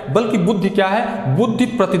कारक है, बल्कि बुद्धि क्या है? बुद्धि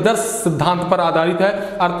प्रतिदर्श सिद्धांत पर आधारित है।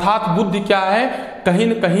 अर्थात बुद्धि क्या है? कहीं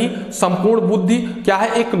न कहीं संपूर्ण बुद्धि क्या है?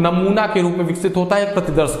 एक नमूना के रूप में विकसित होता है, एक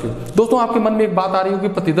प्रतिदर्श के। दोस्तों आपके मन में एक बात आ रही होगी,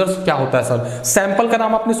 प्रतिदर्श क्या होता है सर? सैंपल का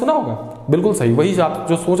नाम आपने सुना होगा, बिल्कुल सही, वही आप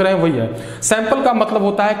जो सोच रहे हैं वही है। सैंपल का मतलब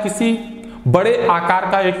होता है किसी बड़े आकार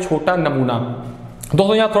का एक छोटा नमूना।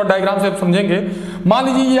 दोस्तों यहाँ थोड़ा डायग्राम से समझेंगे। मान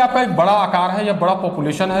लीजिए ये आपका एक बड़ा आकार है या बड़ा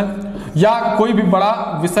पॉपुलेशन है या कोई भी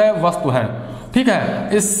बड़ा विषय वस्तु है, ठीक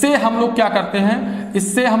है। इससे हम लोग क्या करते हैं?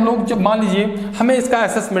 इससे हम लोग जब मान लीजिए हमें इसका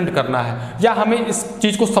असेसमेंट करना है या हमें इस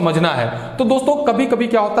चीज को समझना है, तो दोस्तों कभी कभी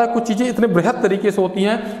क्या होता है, कुछ चीजें इतने बृहद तरीके से होती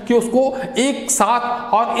हैं कि उसको एक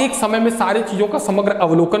साथ और एक समय में सारी चीजों का समग्र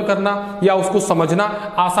अवलोकन करना या उसको समझना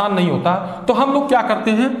आसान नहीं होता। तो हम लोग क्या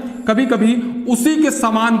करते हैं, कभी कभी उसी के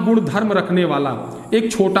समान गुण धर्म रखने वाला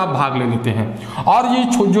एक छोटा भाग ले लेते हैं, और ये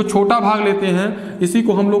जो छोटा भाग लेते हैं इसी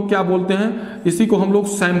को हम लोग क्या बोलते हैं, इसी को हम लोग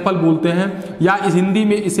सैंपल बोलते हैं, या इस हिंदी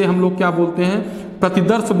में इसे हम लोग क्या बोलते हैं,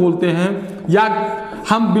 प्रतिदर्श बोलते हैं, या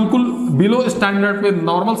हम बिल्कुल बिलो स्टैंडर्ड पे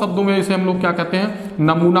नॉर्मल शब्दों में इसे हम लोग क्या कहते हैं,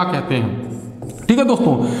 नमूना कहते हैं। ठीक है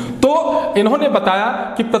दोस्तों, तो इन्होंने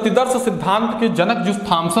बताया कि प्रतिदर्श सिद्धांत के जनक जो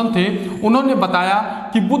थॉमसन थे, उन्होंने बताया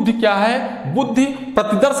कि बुद्धि क्या है, बुद्धि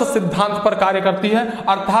प्रतिदर्श सिद्धांत पर कार्य करती है,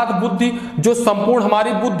 अर्थात बुद्धि जो संपूर्ण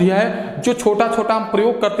हमारी बुद्धि है, जो छोटा छोटा हम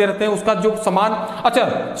प्रयोग करते रहते हैं उसका जो समान।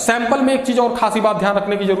 अच्छा, सैंपल में एक चीज और खासी बात ध्यान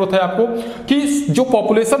रखने की जरूरत है आपको कि जो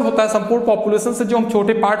पॉपुलेशन होता है, संपूर्ण पॉपुलेशन से जो हम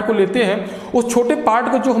छोटे पार्ट को लेते हैं, उस छोटे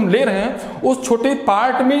पार्ट को जो हम ले रहे हैं, उस छोटे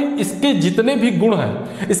पार्ट में इसके जितने भी गुण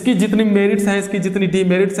हैं, इसकी जितनी मेरिट्स हैं, इसकी जितनी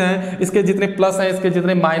डीमेरिट्स हैं, इसके जितने प्लस हैं, इसके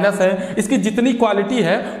जितने माइनस हैं, इसकी जितनी क्वालिटी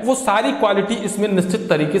है, वो सारी क्वालिटी इसमें निश्चित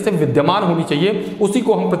तरीके से विद्यमान होनी चाहिए। उसी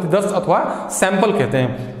को हम प्रतिदर्श अथवा सैंपल कहते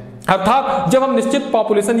हैं। अर्थात जब हम निश्चित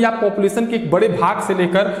पॉपुलेशन या पॉपुलेशन के एक बड़े भाग से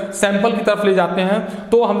लेकर सैंपल की तरफ ले जाते हैं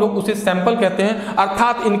तो हम लोग उसे सैंपल कहते हैं।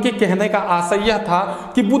 अर्थात इनके कहने का आशय यह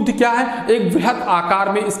था कि बुद्धि क्या है, एक बृहद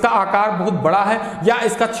आकार में, इसका आकार बहुत बड़ा है या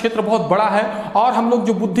इसका क्षेत्र बहुत बड़ा है, और हम लोग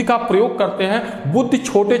जो बुद्धि का प्रयोग करते हैं, बुद्धि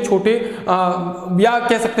छोटे छोटे या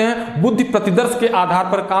कह सकते हैं बुद्धि प्रतिदर्श के आधार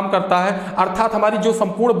पर काम करता है। अर्थात हमारी जो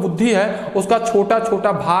संपूर्ण बुद्धि है उसका छोटा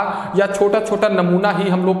छोटा भाग या छोटा छोटा नमूना ही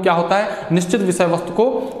हम लोग क्या होता है, निश्चित विषय वस्तु को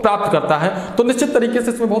प्राप्त करता है। तो निश्चित तरीके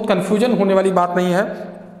से इसमें बहुत कंफ्यूजन होने वाली बात नहीं है,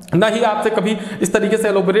 न ही आपसे कभी इस तरीके से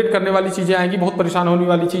एलोबरेट करने वाली चीजें आएंगी, बहुत परेशान होने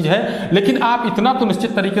वाली चीज है। लेकिन आप इतना तो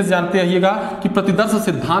निश्चित तरीके से जानते रहिएगा कि प्रतिदर्श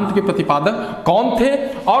सिद्धांत के प्रतिपादक कौन थे,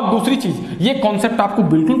 और दूसरी चीज ये कॉन्सेप्ट आपको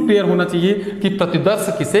बिल्कुल क्लियर होना चाहिए कि प्रतिदर्श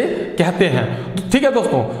किसे कहते हैं। ठीक है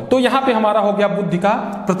दोस्तों, तो यहाँ पे हमारा हो गया बुद्धि का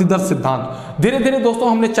प्रतिदर्श सिद्धांत। धीरे धीरे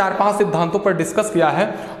दोस्तों हमने 4-5 सिद्धांतों पर डिस्कस किया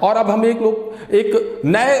है, और अब हम एक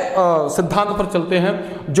नए सिद्धांत पर चलते हैं,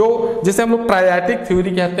 जो जिसे हम लोग ट्रायैटिक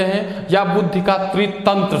थ्योरी कहते हैं, या बुद्धि का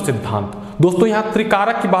त्रितंत्र सिद्धांत। दोस्तों यहाँ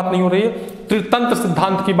त्रिकारक की बात नहीं हो रही है, त्रितंत्र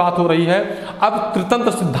सिद्धांत की बात हो रही है। अब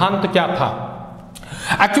त्रितंत्र सिद्धांत क्या था?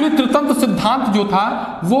 एक्चुअली त्रितंत्र सिद्धांत जो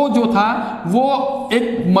था वो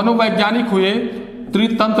एक मनोवैज्ञानिक हुए,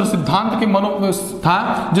 त्रितंत्र सिद्धांत के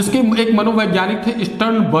था जिसके एक मनोवैज्ञानिक थे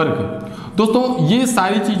स्टर्नबर्ग। दोस्तों ये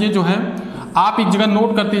सारी चीजें जो हैं आप एक जगह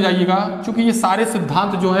नोट करते जाइएगा, क्योंकि ये सारे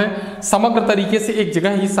सिद्धांत जो है समग्र तरीके से एक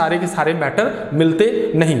जगह ही सारे के सारे मैटर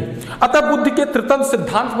मिलते नहीं। अतः बुद्धि के त्रितंत्र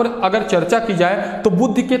सिद्धांत पर अगर चर्चा की जाए तो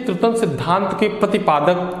बुद्धि के त्रितंत्र सिद्धांत के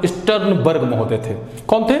प्रतिपादक स्टर्नबर्ग महोदय थे।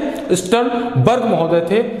 कौन थे? स्टर्नबर्ग महोदय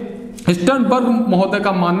थे। स्टर्नबर्ग महोदय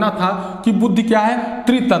का मानना था कि बुद्धि क्या है,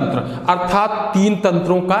 त्रितंत्र, अर्थात 3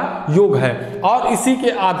 तंत्रों का योग है, और इसी के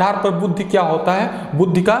आधार पर बुद्धि क्या होता है,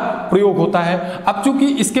 बुद्धि का प्रयोग होता है। अब चूंकि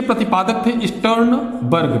इसके प्रतिपादक थे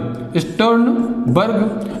स्टर्नबर्ग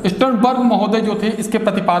महोदय जो थे इसके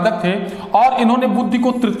प्रतिपादक थे, और इन्होंने बुद्धि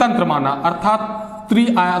को त्रितंत्र माना, अर्थात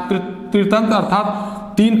त्रितंत्र अर्थात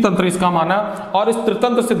 3 तंत्र इसका माना, और इस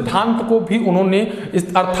त्रितंत्र सिद्धांत को भी उन्होंने इस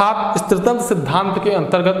त्रितंत्र सिद्धांत के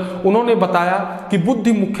अंतर्गत उन्होंने बताया कि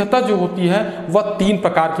बुद्धि मुख्यतः जो होती है वह 3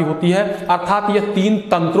 प्रकार की होती है, अर्थात यह 3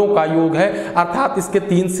 तंत्रों का योग है, अर्थात इसके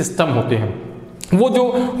 3 सिस्टम होते हैं। वो जो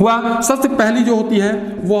हुआ, सबसे पहली जो होती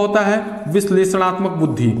है वो होता है विश्लेषणात्मक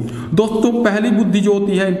बुद्धि। दोस्तों पहली बुद्धि जो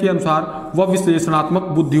होती है इनके अनुसार वह विश्लेषणात्मक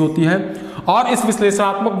बुद्धि होती है, और इस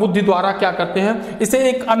विश्लेषणात्मक बुद्धि द्वारा क्या करते हैं, इसे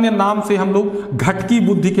एक अन्य नाम से हम लोग घटकी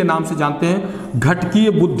बुद्धि के नाम से जानते हैं, घटकीय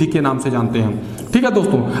बुद्धि के नाम से जानते हैं। ठीक है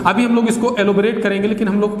दोस्तों, अभी हम लोग इसको एलोबरेट करेंगे, लेकिन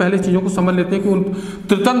हम लोग पहले चीजों को समझ लेते हैं कि उन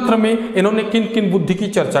त्रितंत्र में इन्होंने किन किन बुद्धि की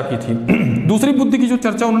चर्चा की थी। दूसरी बुद्धि की जो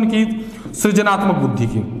चर्चा उन्होंने की, सृजनात्मक बुद्धि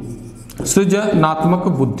की,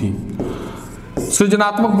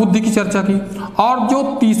 सृजनात्मक बुद्धि की चर्चा की, और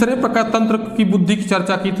जो तीसरे प्रकार तंत्र की बुद्धि की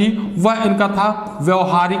चर्चा की थी वह इनका था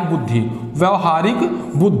व्यवहारिक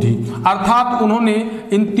बुद्धि। अर्थात उन्होंने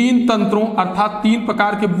इन 3 तंत्रों अर्थात 3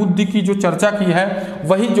 प्रकार के बुद्धि की जो चर्चा की है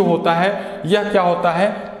वही जो होता है, यह क्या होता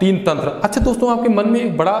है, 3 तंत्र। अच्छा दोस्तों, आपके मन में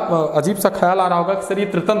एक बड़ा अजीब सा ख्याल आ रहा होगा कि सर ये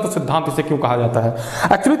त्रितंत्र सिद्धांत इसे क्यों कहा जाता है।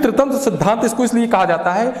 एक्चुअली त्रितंत्र सिद्धांत इसको इसलिए कहा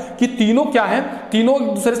जाता है कि तीनों क्या है, तीनों एक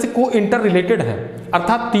दूसरे से को इंटर रिलेटेड है,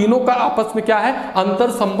 अर्थात तीनों का आपस में क्या है, अंतर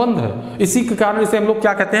संबंध है। इसी के कारण इसे हम लोग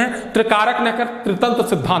क्या कहते हैं, त्रिकारक न कर त्रितंत्र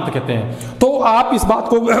सिद्धांत कहते हैं। तो आप इस बात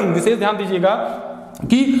को विशेष ध्यान दीजिएगा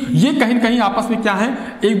कि ये कहीं न कहीं आपस में क्या है,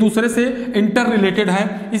 एक दूसरे से इंटर रिलेटेड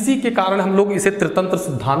है। इसी के कारण हम लोग इसे त्रितंत्र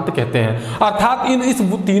सिद्धांत कहते हैं। अर्थात इस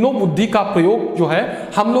तीनों बुद्धि का प्रयोग जो है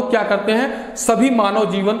हम लोग क्या करते हैं, सभी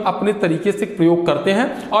मानव जीवन अपने तरीके से प्रयोग करते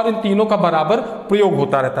हैं और इन तीनों का बराबर प्रयोग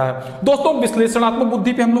होता रहता है। दोस्तों विश्लेषणात्मक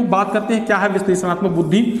बुद्धि पे हम लोग बात करते हैं। क्या है विश्लेषणात्मक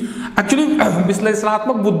बुद्धि? एक्चुअली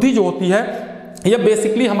विश्लेषणात्मक बुद्धि जो होती है यह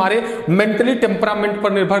बेसिकली हमारे मेंटली टेम्परामेंट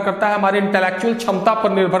पर निर्भर करता है, हमारे इंटेलेक्चुअल क्षमता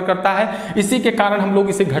पर निर्भर करता है। इसी के कारण हम लोग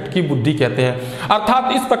इसे घटकी बुद्धि कहते हैं।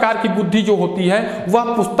 अर्थात इस प्रकार की बुद्धि जो होती है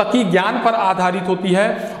वह पुस्तकी ज्ञान पर आधारित होती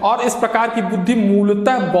है और इस प्रकार की बुद्धि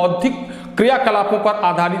मूलतः बौद्धिक क्रियाकलापों पर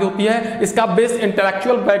आधारित होती है। इसका बेस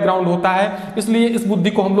इंटेलेक्चुअल बैकग्राउंड होता है, इसलिए इस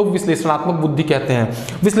बुद्धि को हम लोग विश्लेषणात्मक बुद्धि कहते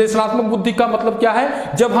हैं। विश्लेषणात्मक बुद्धि का मतलब क्या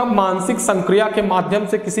है? जब हम मानसिक संक्रिया के माध्यम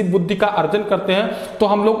से किसी बुद्धि का अर्जन करते हैं तो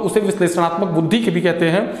हम लोग उसे विश्लेषणात्मक बुद्धि के भी कहते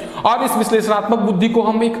हैं। और इस विश्लेषणात्मक बुद्धि को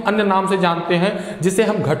हम एक अन्य नाम से जानते हैं जिसे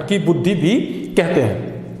हम घटकी बुद्धि भी कहते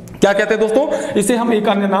हैं। क्या कहते हैं दोस्तों? इसे हम एक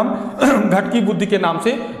अन्य नाम घटकी बुद्धि के नाम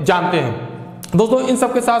से जानते हैं। दोस्तों इन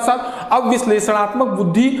सब के साथ साथ अब विश्लेषणात्मक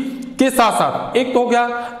बुद्धि के साथ साथ एक तो हो गया।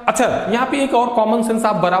 अच्छा, यहाँ पे एक और कॉमन सेंस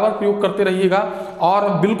आप बराबर प्रयोग करते रहिएगा और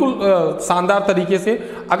बिल्कुल शानदार तरीके से।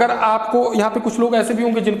 अगर आपको यहाँ पे कुछ लोग ऐसे भी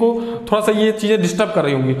होंगे जिनको थोड़ा सा ये चीजें डिस्टर्ब कर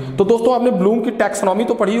रही होंगी, तो दोस्तों आपने ब्लूम की टैक्सोनॉमी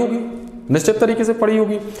तो पढ़ी होगी, निश्चित तरीके से पढ़ी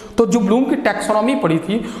होगी। तो जो ब्लूम की टैक्सोनॉमी पढ़ी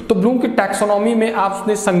थी, तो ब्लूम की टैक्सोनॉमी में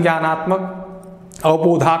आपने संज्ञानात्मक,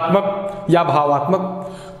 अवबोधात्मक या भावात्मक,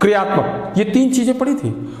 क्रियात्मक, ये तीन चीजें पढ़ी थी।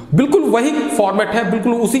 बिल्कुल वही फॉर्मेट है,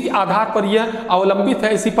 बिल्कुल उसी के आधार पर यह अवलंबित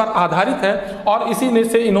है, इसी पर आधारित है और इसी ने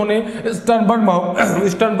से इन्होंने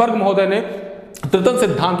स्टर्नबर्ग महोदय ने त्रितंत्र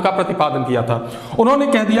सिद्धांत का प्रतिपादन किया था। उन्होंने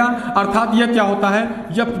कह दिया अर्थात यह क्या होता है,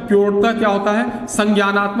 यह पूर्णतः क्या होता है,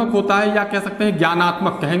 संज्ञानात्मक होता है या कह सकते हैं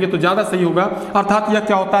ज्ञानात्मक कहेंगे तो ज्यादा सही होगा। अर्थात यह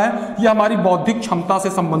क्या होता है, यह हमारी बौद्धिक क्षमता से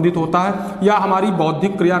संबंधित होता है या हमारी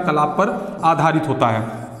बौद्धिक क्रियाकलाप पर आधारित होता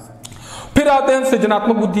है। फिर आते हैं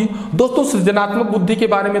सृजनात्मक बुद्धि। दोस्तों सृजनात्मक बुद्धि के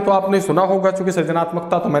बारे में तो आपने सुना होगा, क्योंकि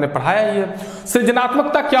सृजनात्मकता तो मैंने पढ़ाया ही है।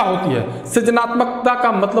 सृजनात्मकता क्या होती है? सृजनात्मकता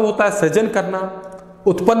का मतलब होता है सृजन करना,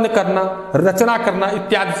 उत्पन्न करना, रचना करना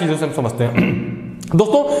इत्यादि चीजों से हम समझते हैं।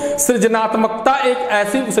 दोस्तों सृजनात्मकता एक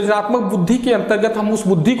ऐसी, सृजनात्मक बुद्धि के अंतर्गत हम उस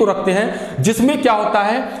बुद्धि को रखते हैं जिसमें क्या होता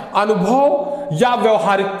है, अनुभव या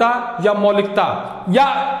व्यवहारिकता या मौलिकता, या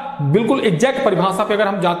बिल्कुल एग्जैक्ट परिभाषा पे अगर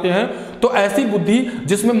हम जाते हैं तो ऐसी बुद्धि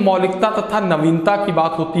जिसमें मौलिकता तथा नवीनता की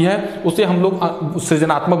बात होती है उसे हम लोग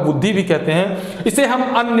सृजनात्मक बुद्धि भी कहते हैं। इसे हम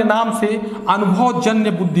अन्य नाम से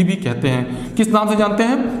अनुभवजन्य बुद्धि भी कहते हैं। किस नाम से जानते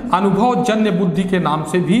हैं? अनुभवजन्य बुद्धि के नाम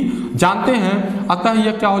से भी जानते हैं। अतः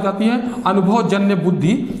यह क्या हो जाती है, अनुभवजन्य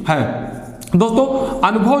बुद्धि है। दोस्तों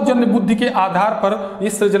अनुभवजन्य बुद्धि के आधार पर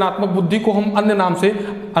इस सृजनात्मक बुद्धि को हम अन्य नाम से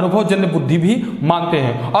अनुभवजन्य बुद्धि भी मानते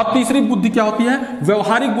हैं। और तीसरी बुद्धि क्या होती है,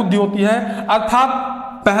 व्यवहारिक बुद्धि होती है। अर्थात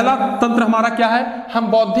पहला तंत्र हमारा क्या है, हम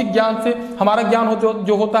बौद्धिक ज्ञान से, हमारा ज्ञान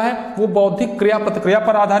जो होता है वो बौद्धिक क्रिया प्रतिक्रिया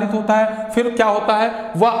पर आधारित होता है। फिर क्या होता है,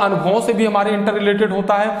 वह अनुभवों से भी हमारे इंटर रिलेटेड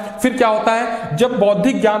होता है। फिर क्या होता है, जब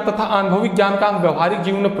बौद्धिक ज्ञान तथा अनुभविक ज्ञान का हम व्यवहारिक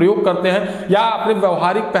जीवन में प्रयोग करते हैं या अपने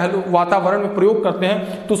व्यवहारिक पहलू वातावरण में प्रयोग करते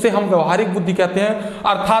हैं तो उसे हम व्यवहारिक बुद्धि कहते हैं।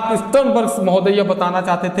 अर्थात स्टर्नबर्ग महोदय यह बताना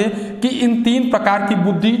चाहते थे कि इन तीन प्रकार की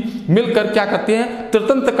बुद्धि मिलकर क्या करते हैं,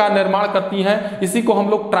 त्रितंत्र का निर्माण करती हैं। इसी को हम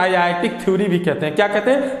लोग ट्राइआइटिक थ्योरी भी कहते हैं। क्या कहते हैं?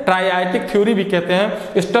 ट्राइआइटिक थ्योरी भी कहते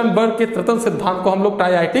हैं। स्टर्नबर्ग के त्रितंत्र सिद्धांत को हम लोग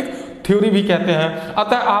ट्राइआइटिक थ्योरी भी कहते हैं।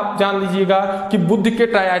 अतः आप जान लीजिएगा कि बुद्ध के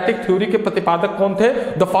ट्राइआइटिक थ्योरी के प्रतिपादक कौन थे?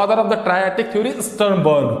 The father of the ट्राइआइटिक theory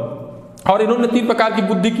Sternberg. और इन्होंने तीन प्रकार की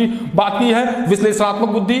बुद्धि की बात की है। विश्लेषणात्मक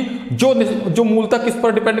बुद्धि जो मूलतः किस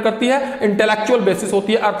पर डिपेंड करती है, इंटेलेक्चुअल बेसिस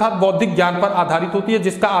होती है, अर्थात बौद्धिक ज्ञान पर आधारित होती है,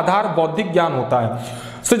 जिसका आधार बौद्धिक ज्ञान होता है।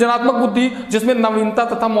 सृजनात्मक बुद्धि जिसमें नवीनता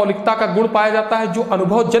तथा मौलिकता का गुण पाया जाता है, जो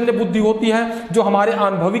अनुभवजन्य बुद्धि होती है, जो हमारे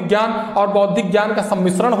अनुभविक ज्ञान और बौद्धिक ज्ञान का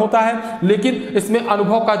सम्मिश्रण होता है, लेकिन इसमें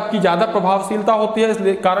अनुभव की ज्यादा प्रभावशीलता होती है,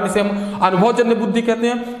 इसलिए कारण इसे हम अनुभवजन्य बुद्धि कहते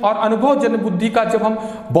हैं। और अनुभवजन्य बुद्धि का जब हम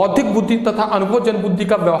बौद्धिक बुद्धि तथा अनुभवजन्य बुद्धि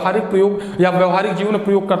का व्यवहारिक प्रयोग या व्यवहारिक जीवन में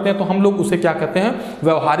प्रयोग करते हैं तो हम लोग उसे क्या कहते हैं,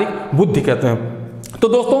 व्यवहारिक बुद्धि कहते हैं। तो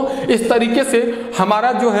दोस्तों इस तरीके से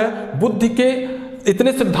हमारा जो है बुद्धि के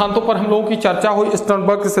इतने सिद्धांतों पर हम लोगों की चर्चा हुई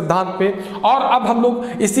स्टर्नबर्ग के सिद्धांत पे। और अब हम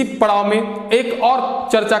लोग इसी पड़ाव में एक और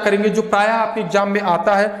चर्चा करेंगे जो प्रायः आपके एग्जाम में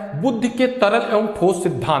आता है, बुद्धि के तरल एवं ठोस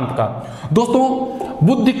सिद्धांत का। दोस्तों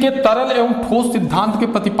बुद्धि के तरल एवं ठोस सिद्धांत के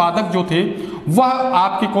प्रतिपादक जो थे वह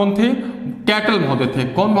आपके कौन थे? कैटल महोदय थे।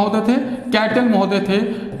 कौन महोदय थे? कैटल महोदय थे।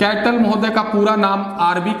 कैटल महोदय का पूरा नाम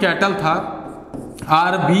आरबी कैटल था।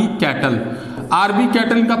 आरबी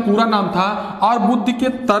कैटल इनका पूरा नाम था। और बुद्धि के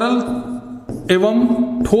तरल एवं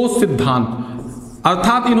ठोस सिद्धांत,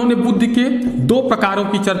 अर्थात इन्होंने बुद्धि के दो प्रकारों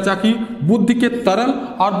की चर्चा की, बुद्धि के तरल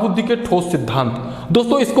और बुद्धि के ठोस सिद्धांत।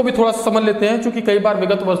 दोस्तों इसको भी थोड़ा सा समझ लेते हैं, क्योंकि कई बार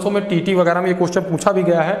विगत वर्षों में टीटी वगैरह में ये क्वेश्चन पूछा भी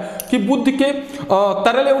गया है कि बुद्ध के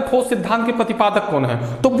तरल एवं ठोस सिद्धांत के प्रतिपादक कौन है।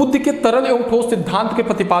 तो बुद्ध के तरल एवं ठोस सिद्धांत के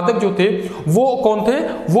प्रतिपादक जो थे वो कौन थे,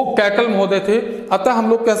 वो कैटल महोदय थे। अतः हम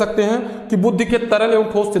लोग कह सकते हैं कि बुद्ध के तरल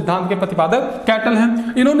एवं ठोस सिद्धांत के प्रतिपादक कैटल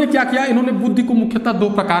हैं। इन्होंने क्या किया, इन्होंने बुद्धि को मुख्यतः दो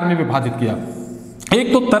प्रकार में विभाजित किया,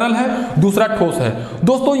 एक तो तरल है, दूसरा ठोस है।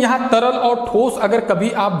 दोस्तों यहां तरल और ठोस अगर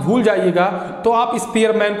कभी आप भूल जाइएगा तो आप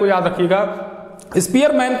स्पीयरमैन को याद रखिएगा।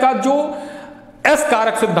 स्पीयरमैन का जो एस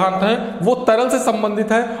कारक सिद्धांत है वो तरल से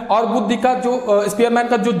संबंधित है, और बुद्धि का जो स्पीयरमैन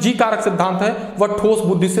का जो जी कारक सिद्धांत है वह ठोस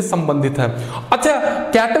बुद्धि से संबंधित है। अच्छा,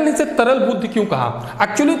 कैटल ने इसे तरल बुद्धि क्यों कहा?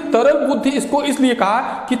 एक्चुअली तरल बुद्धि इसको इसलिए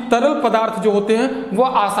कहा कि तरल पदार्थ जो होते हैं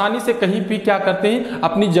वह आसानी से कहीं भी क्या करते हैं,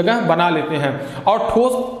 अपनी जगह बना लेते हैं, और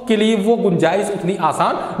ठोस के लिए वो गुंजाइश उतनी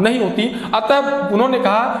आसान नहीं होती। अतः उन्होंने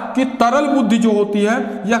कहा कि तरल बुद्धि जो होती है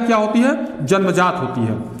यह क्या होती है, जन्मजात होती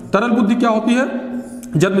है। तरल बुद्धि क्या होती है,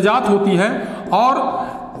 जन्मजात होती है, और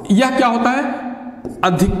यह क्या होता है,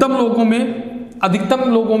 अधिकतम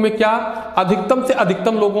लोगों में क्या, अधिकतम से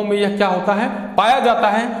अधिकतम लोगों में यह क्या होता है, पाया जाता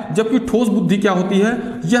है। जबकि ठोस बुद्धि क्या होती है,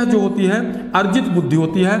 यह जो होती है अर्जित बुद्धि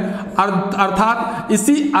होती है, अर्थात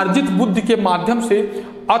इसी अर्जित बुद्धि के माध्यम से।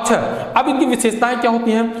 अच्छा, अब इनकी विशेषताएं क्या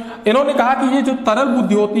होती हैं? इन्होंने कहा कि ये जो तरल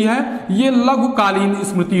बुद्धि होती है ये लघुकालीन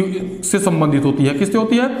स्मृति से संबंधित होती है। किससे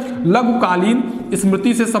होती है? लघुकालीन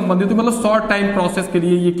स्मृति से संबंधित, मतलब शॉर्ट टाइम प्रोसेस के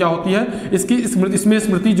लिए ये क्या होती है, इसमें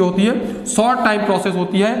स्मृति जो होती है शॉर्ट टाइम प्रोसेस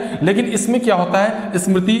होती है। लेकिन इसमें क्या होता है,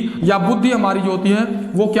 स्मृति या बुद्धि हमारी जो होती है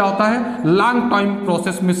वो क्या होता है, लॉन्ग टाइम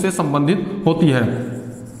प्रोसेस में से संबंधित होती है।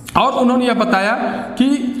 और उन्होंने यह बताया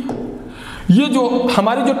कि ये जो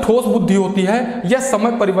हमारी जो ठोस बुद्धि होती है यह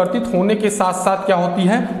समय परिवर्तित होने के साथ साथ क्या होती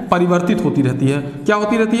है, परिवर्तित होती रहती है। क्या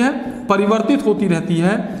होती रहती है? परिवर्तित होती रहती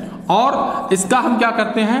है। और इसका हम क्या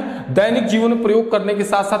करते हैं, दैनिक जीवन में प्रयोग करने के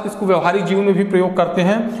साथ साथ इसको व्यवहारिक जीवन में भी प्रयोग करते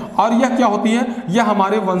हैं। और यह क्या होती है, यह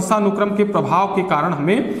हमारे वंशानुक्रम के प्रभाव के कारण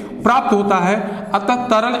हमें प्राप्त होता है। अतः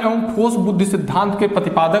तरल एवं ठोस बुद्धि सिद्धांत के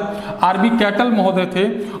प्रतिपादक आरबी कैटल महोदय थे,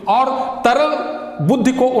 और तरल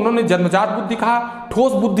बुद्धि को उन्होंने जन्मजात बुद्धि कहा,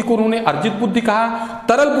 ठोस बुद्धि को उन्होंने अर्जित बुद्धि कहा।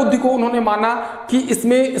 तरल बुद्धि को उन्होंने माना कि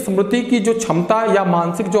इसमें स्मृति की जो क्षमता या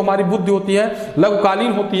मानसिक जो हमारी बुद्धि होती है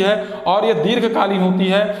लघुकालीन होती है और यह दीर्घकालीन होती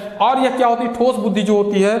है। और यह क्या होती है, ठोस बुद्धि जो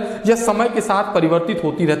होती है यह समय के साथ परिवर्तित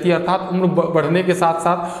होती रहती है, अर्थात उम्र बढ़ने के साथ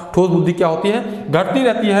साथ ठोस बुद्धि क्या होती है, घटती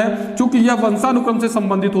रहती है। क्योंकि यह वंशानुक्रम से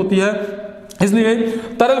संबंधित होती है इसलिए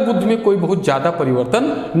तरल बुद्धि में कोई बहुत ज्यादा परिवर्तन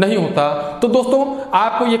नहीं होता। तो दोस्तों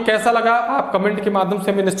आपको ये कैसा लगा, आप कमेंट के माध्यम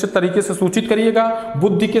से हमें निश्चित तरीके से सूचित करिएगा।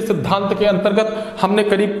 बुद्धि के सिद्धांत के अंतर्गत हमने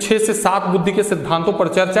करीब 6 से 7 बुद्धि के सिद्धांतों पर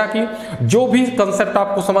चर्चा की। जो भी कंसेप्ट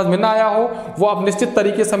आपको समझ में ना आया हो वो आप निश्चित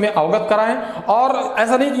तरीके से हमें अवगत कराएं। और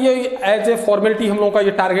ऐसा नहीं कि ये एज ए फॉर्मेलिटी हम लोगों का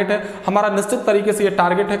ये टारगेट है, हमारा निश्चित तरीके से ये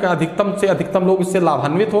टारगेट है कि अधिकतम से अधिकतम लोग इससे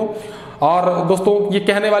लाभान्वित हो। और दोस्तों ये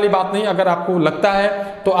कहने वाली बात नहीं, अगर आपको लगता है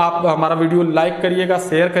तो आप हमारा वीडियो लाइक करिएगा,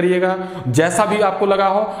 शेयर करिएगा, जैसा भी आपको लगा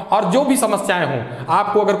हो। और जो भी समस्याएं हों,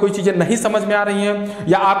 आपको अगर कोई चीजें नहीं समझ में आ रही हैं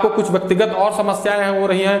या आपको कुछ व्यक्तिगत और समस्याएं हो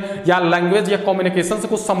रही हैं या लैंग्वेज या कम्युनिकेशन से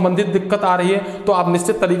कुछ संबंधित दिक्कत आ रही है तो आप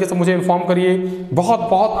निश्चित तरीके से मुझे इन्फॉर्म करिए। बहुत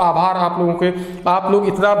बहुत आभार आप लोगों के, आप लोग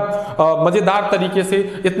इतना मजेदार तरीके से,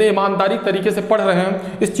 इतने ईमानदारी तरीके से पढ़ रहे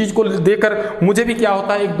हैं। इस चीज को देखकर मुझे भी क्या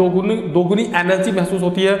होता है, एक दोगुनी एनर्जी महसूस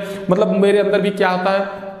होती है। मतलब मेरे अंदर भी क्या होता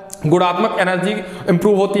है, गुणात्मक एनर्जी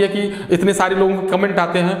इंप्रूव होती है कि इतने सारे लोगों के कमेंट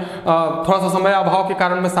आते हैं। थोड़ा सा समय अभाव के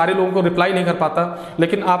कारण मैं सारे लोगों को रिप्लाई नहीं कर पाता,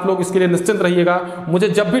 लेकिन आप लोग इसके लिए निश्चिंत रहिएगा। मुझे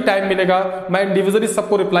जब भी टाइम मिलेगा मैं इंडिविजुअली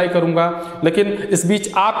सबको रिप्लाई करूंगा। लेकिन इस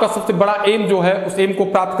बीच आपका सबसे बड़ा एम जो है उस एम को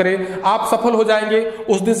प्राप्त करें। आप सफल हो जाएंगे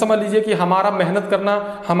उस दिन समझ लीजिए कि हमारा मेहनत करना,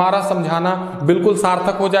 हमारा समझाना बिल्कुल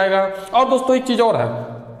सार्थक हो जाएगा। और दोस्तों एक चीज और है,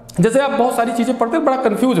 जैसे आप बहुत सारी चीजें पढ़ते हैं बड़ा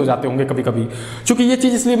कंफ्यूज हो जाते होंगे कभी कभी, क्योंकि ये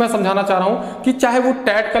चीज इसलिए मैं समझाना चाह रहा हूं कि चाहे वो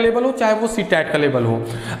टैट का लेवल हो चाहे वो सीटैट का लेवल हो,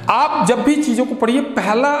 आप जब भी चीजों को पढ़िए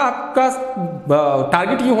पहला आपका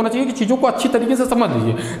टारगेट ये होना चाहिए कि चीजों को अच्छी तरीके से समझ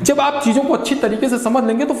लीजिए। जब आप चीजों को अच्छी तरीके से समझ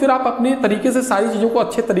लेंगे तो फिर आप अपने तरीके से सारी चीजों को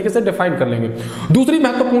अच्छे तरीके से डिफाइन कर लेंगे। दूसरी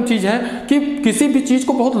महत्वपूर्ण चीज है कि किसी भी चीज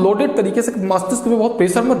को बहुत लोडेड तरीके से मस्तिष्क में बहुत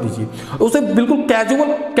प्रेशर मत दीजिए, उसे बिल्कुल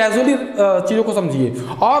कैजुअली चीजों को समझिए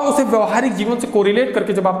और उसे व्यवहारिक जीवन से कोरिलेट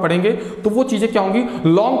करके जब आप पढ़ेंगे तो वो चीजें क्या होंगी,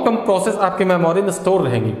 लॉन्ग टर्म प्रोसेस आपके मेमोरी में स्टोर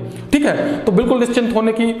रहेंगी। ठीक है, तो बिल्कुल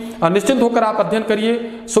निश्चिंत होकर आप अध्ययन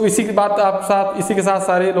करिए। सो इसी के साथ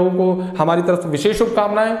सारे लोगों को हमारी तरफ से विशेष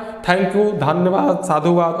शुभकामनाएं। थैंक यू, धन्यवाद,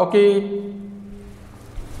 साधुवाद। ओके।